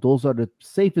FanDuel, those are the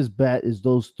safest bet is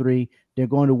those 3. They're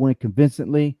going to win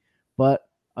convincingly. But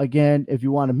again, if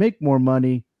you want to make more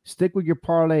money, stick with your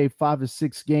parlay 5 to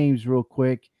 6 games real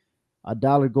quick.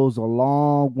 $1 goes a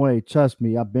long way. Trust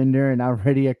me, I've been there and I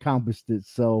already accomplished it.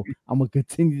 So I'm going to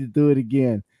continue to do it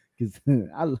again because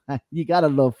you got to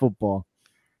love football.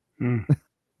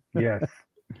 Yes.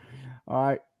 All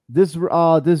right. This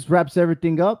wraps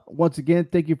everything up. Once again,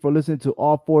 thank you for listening to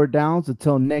All 4 Downs.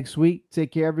 Until next week,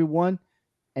 take care, everyone.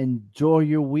 Enjoy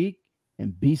your week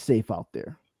and be safe out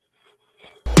there.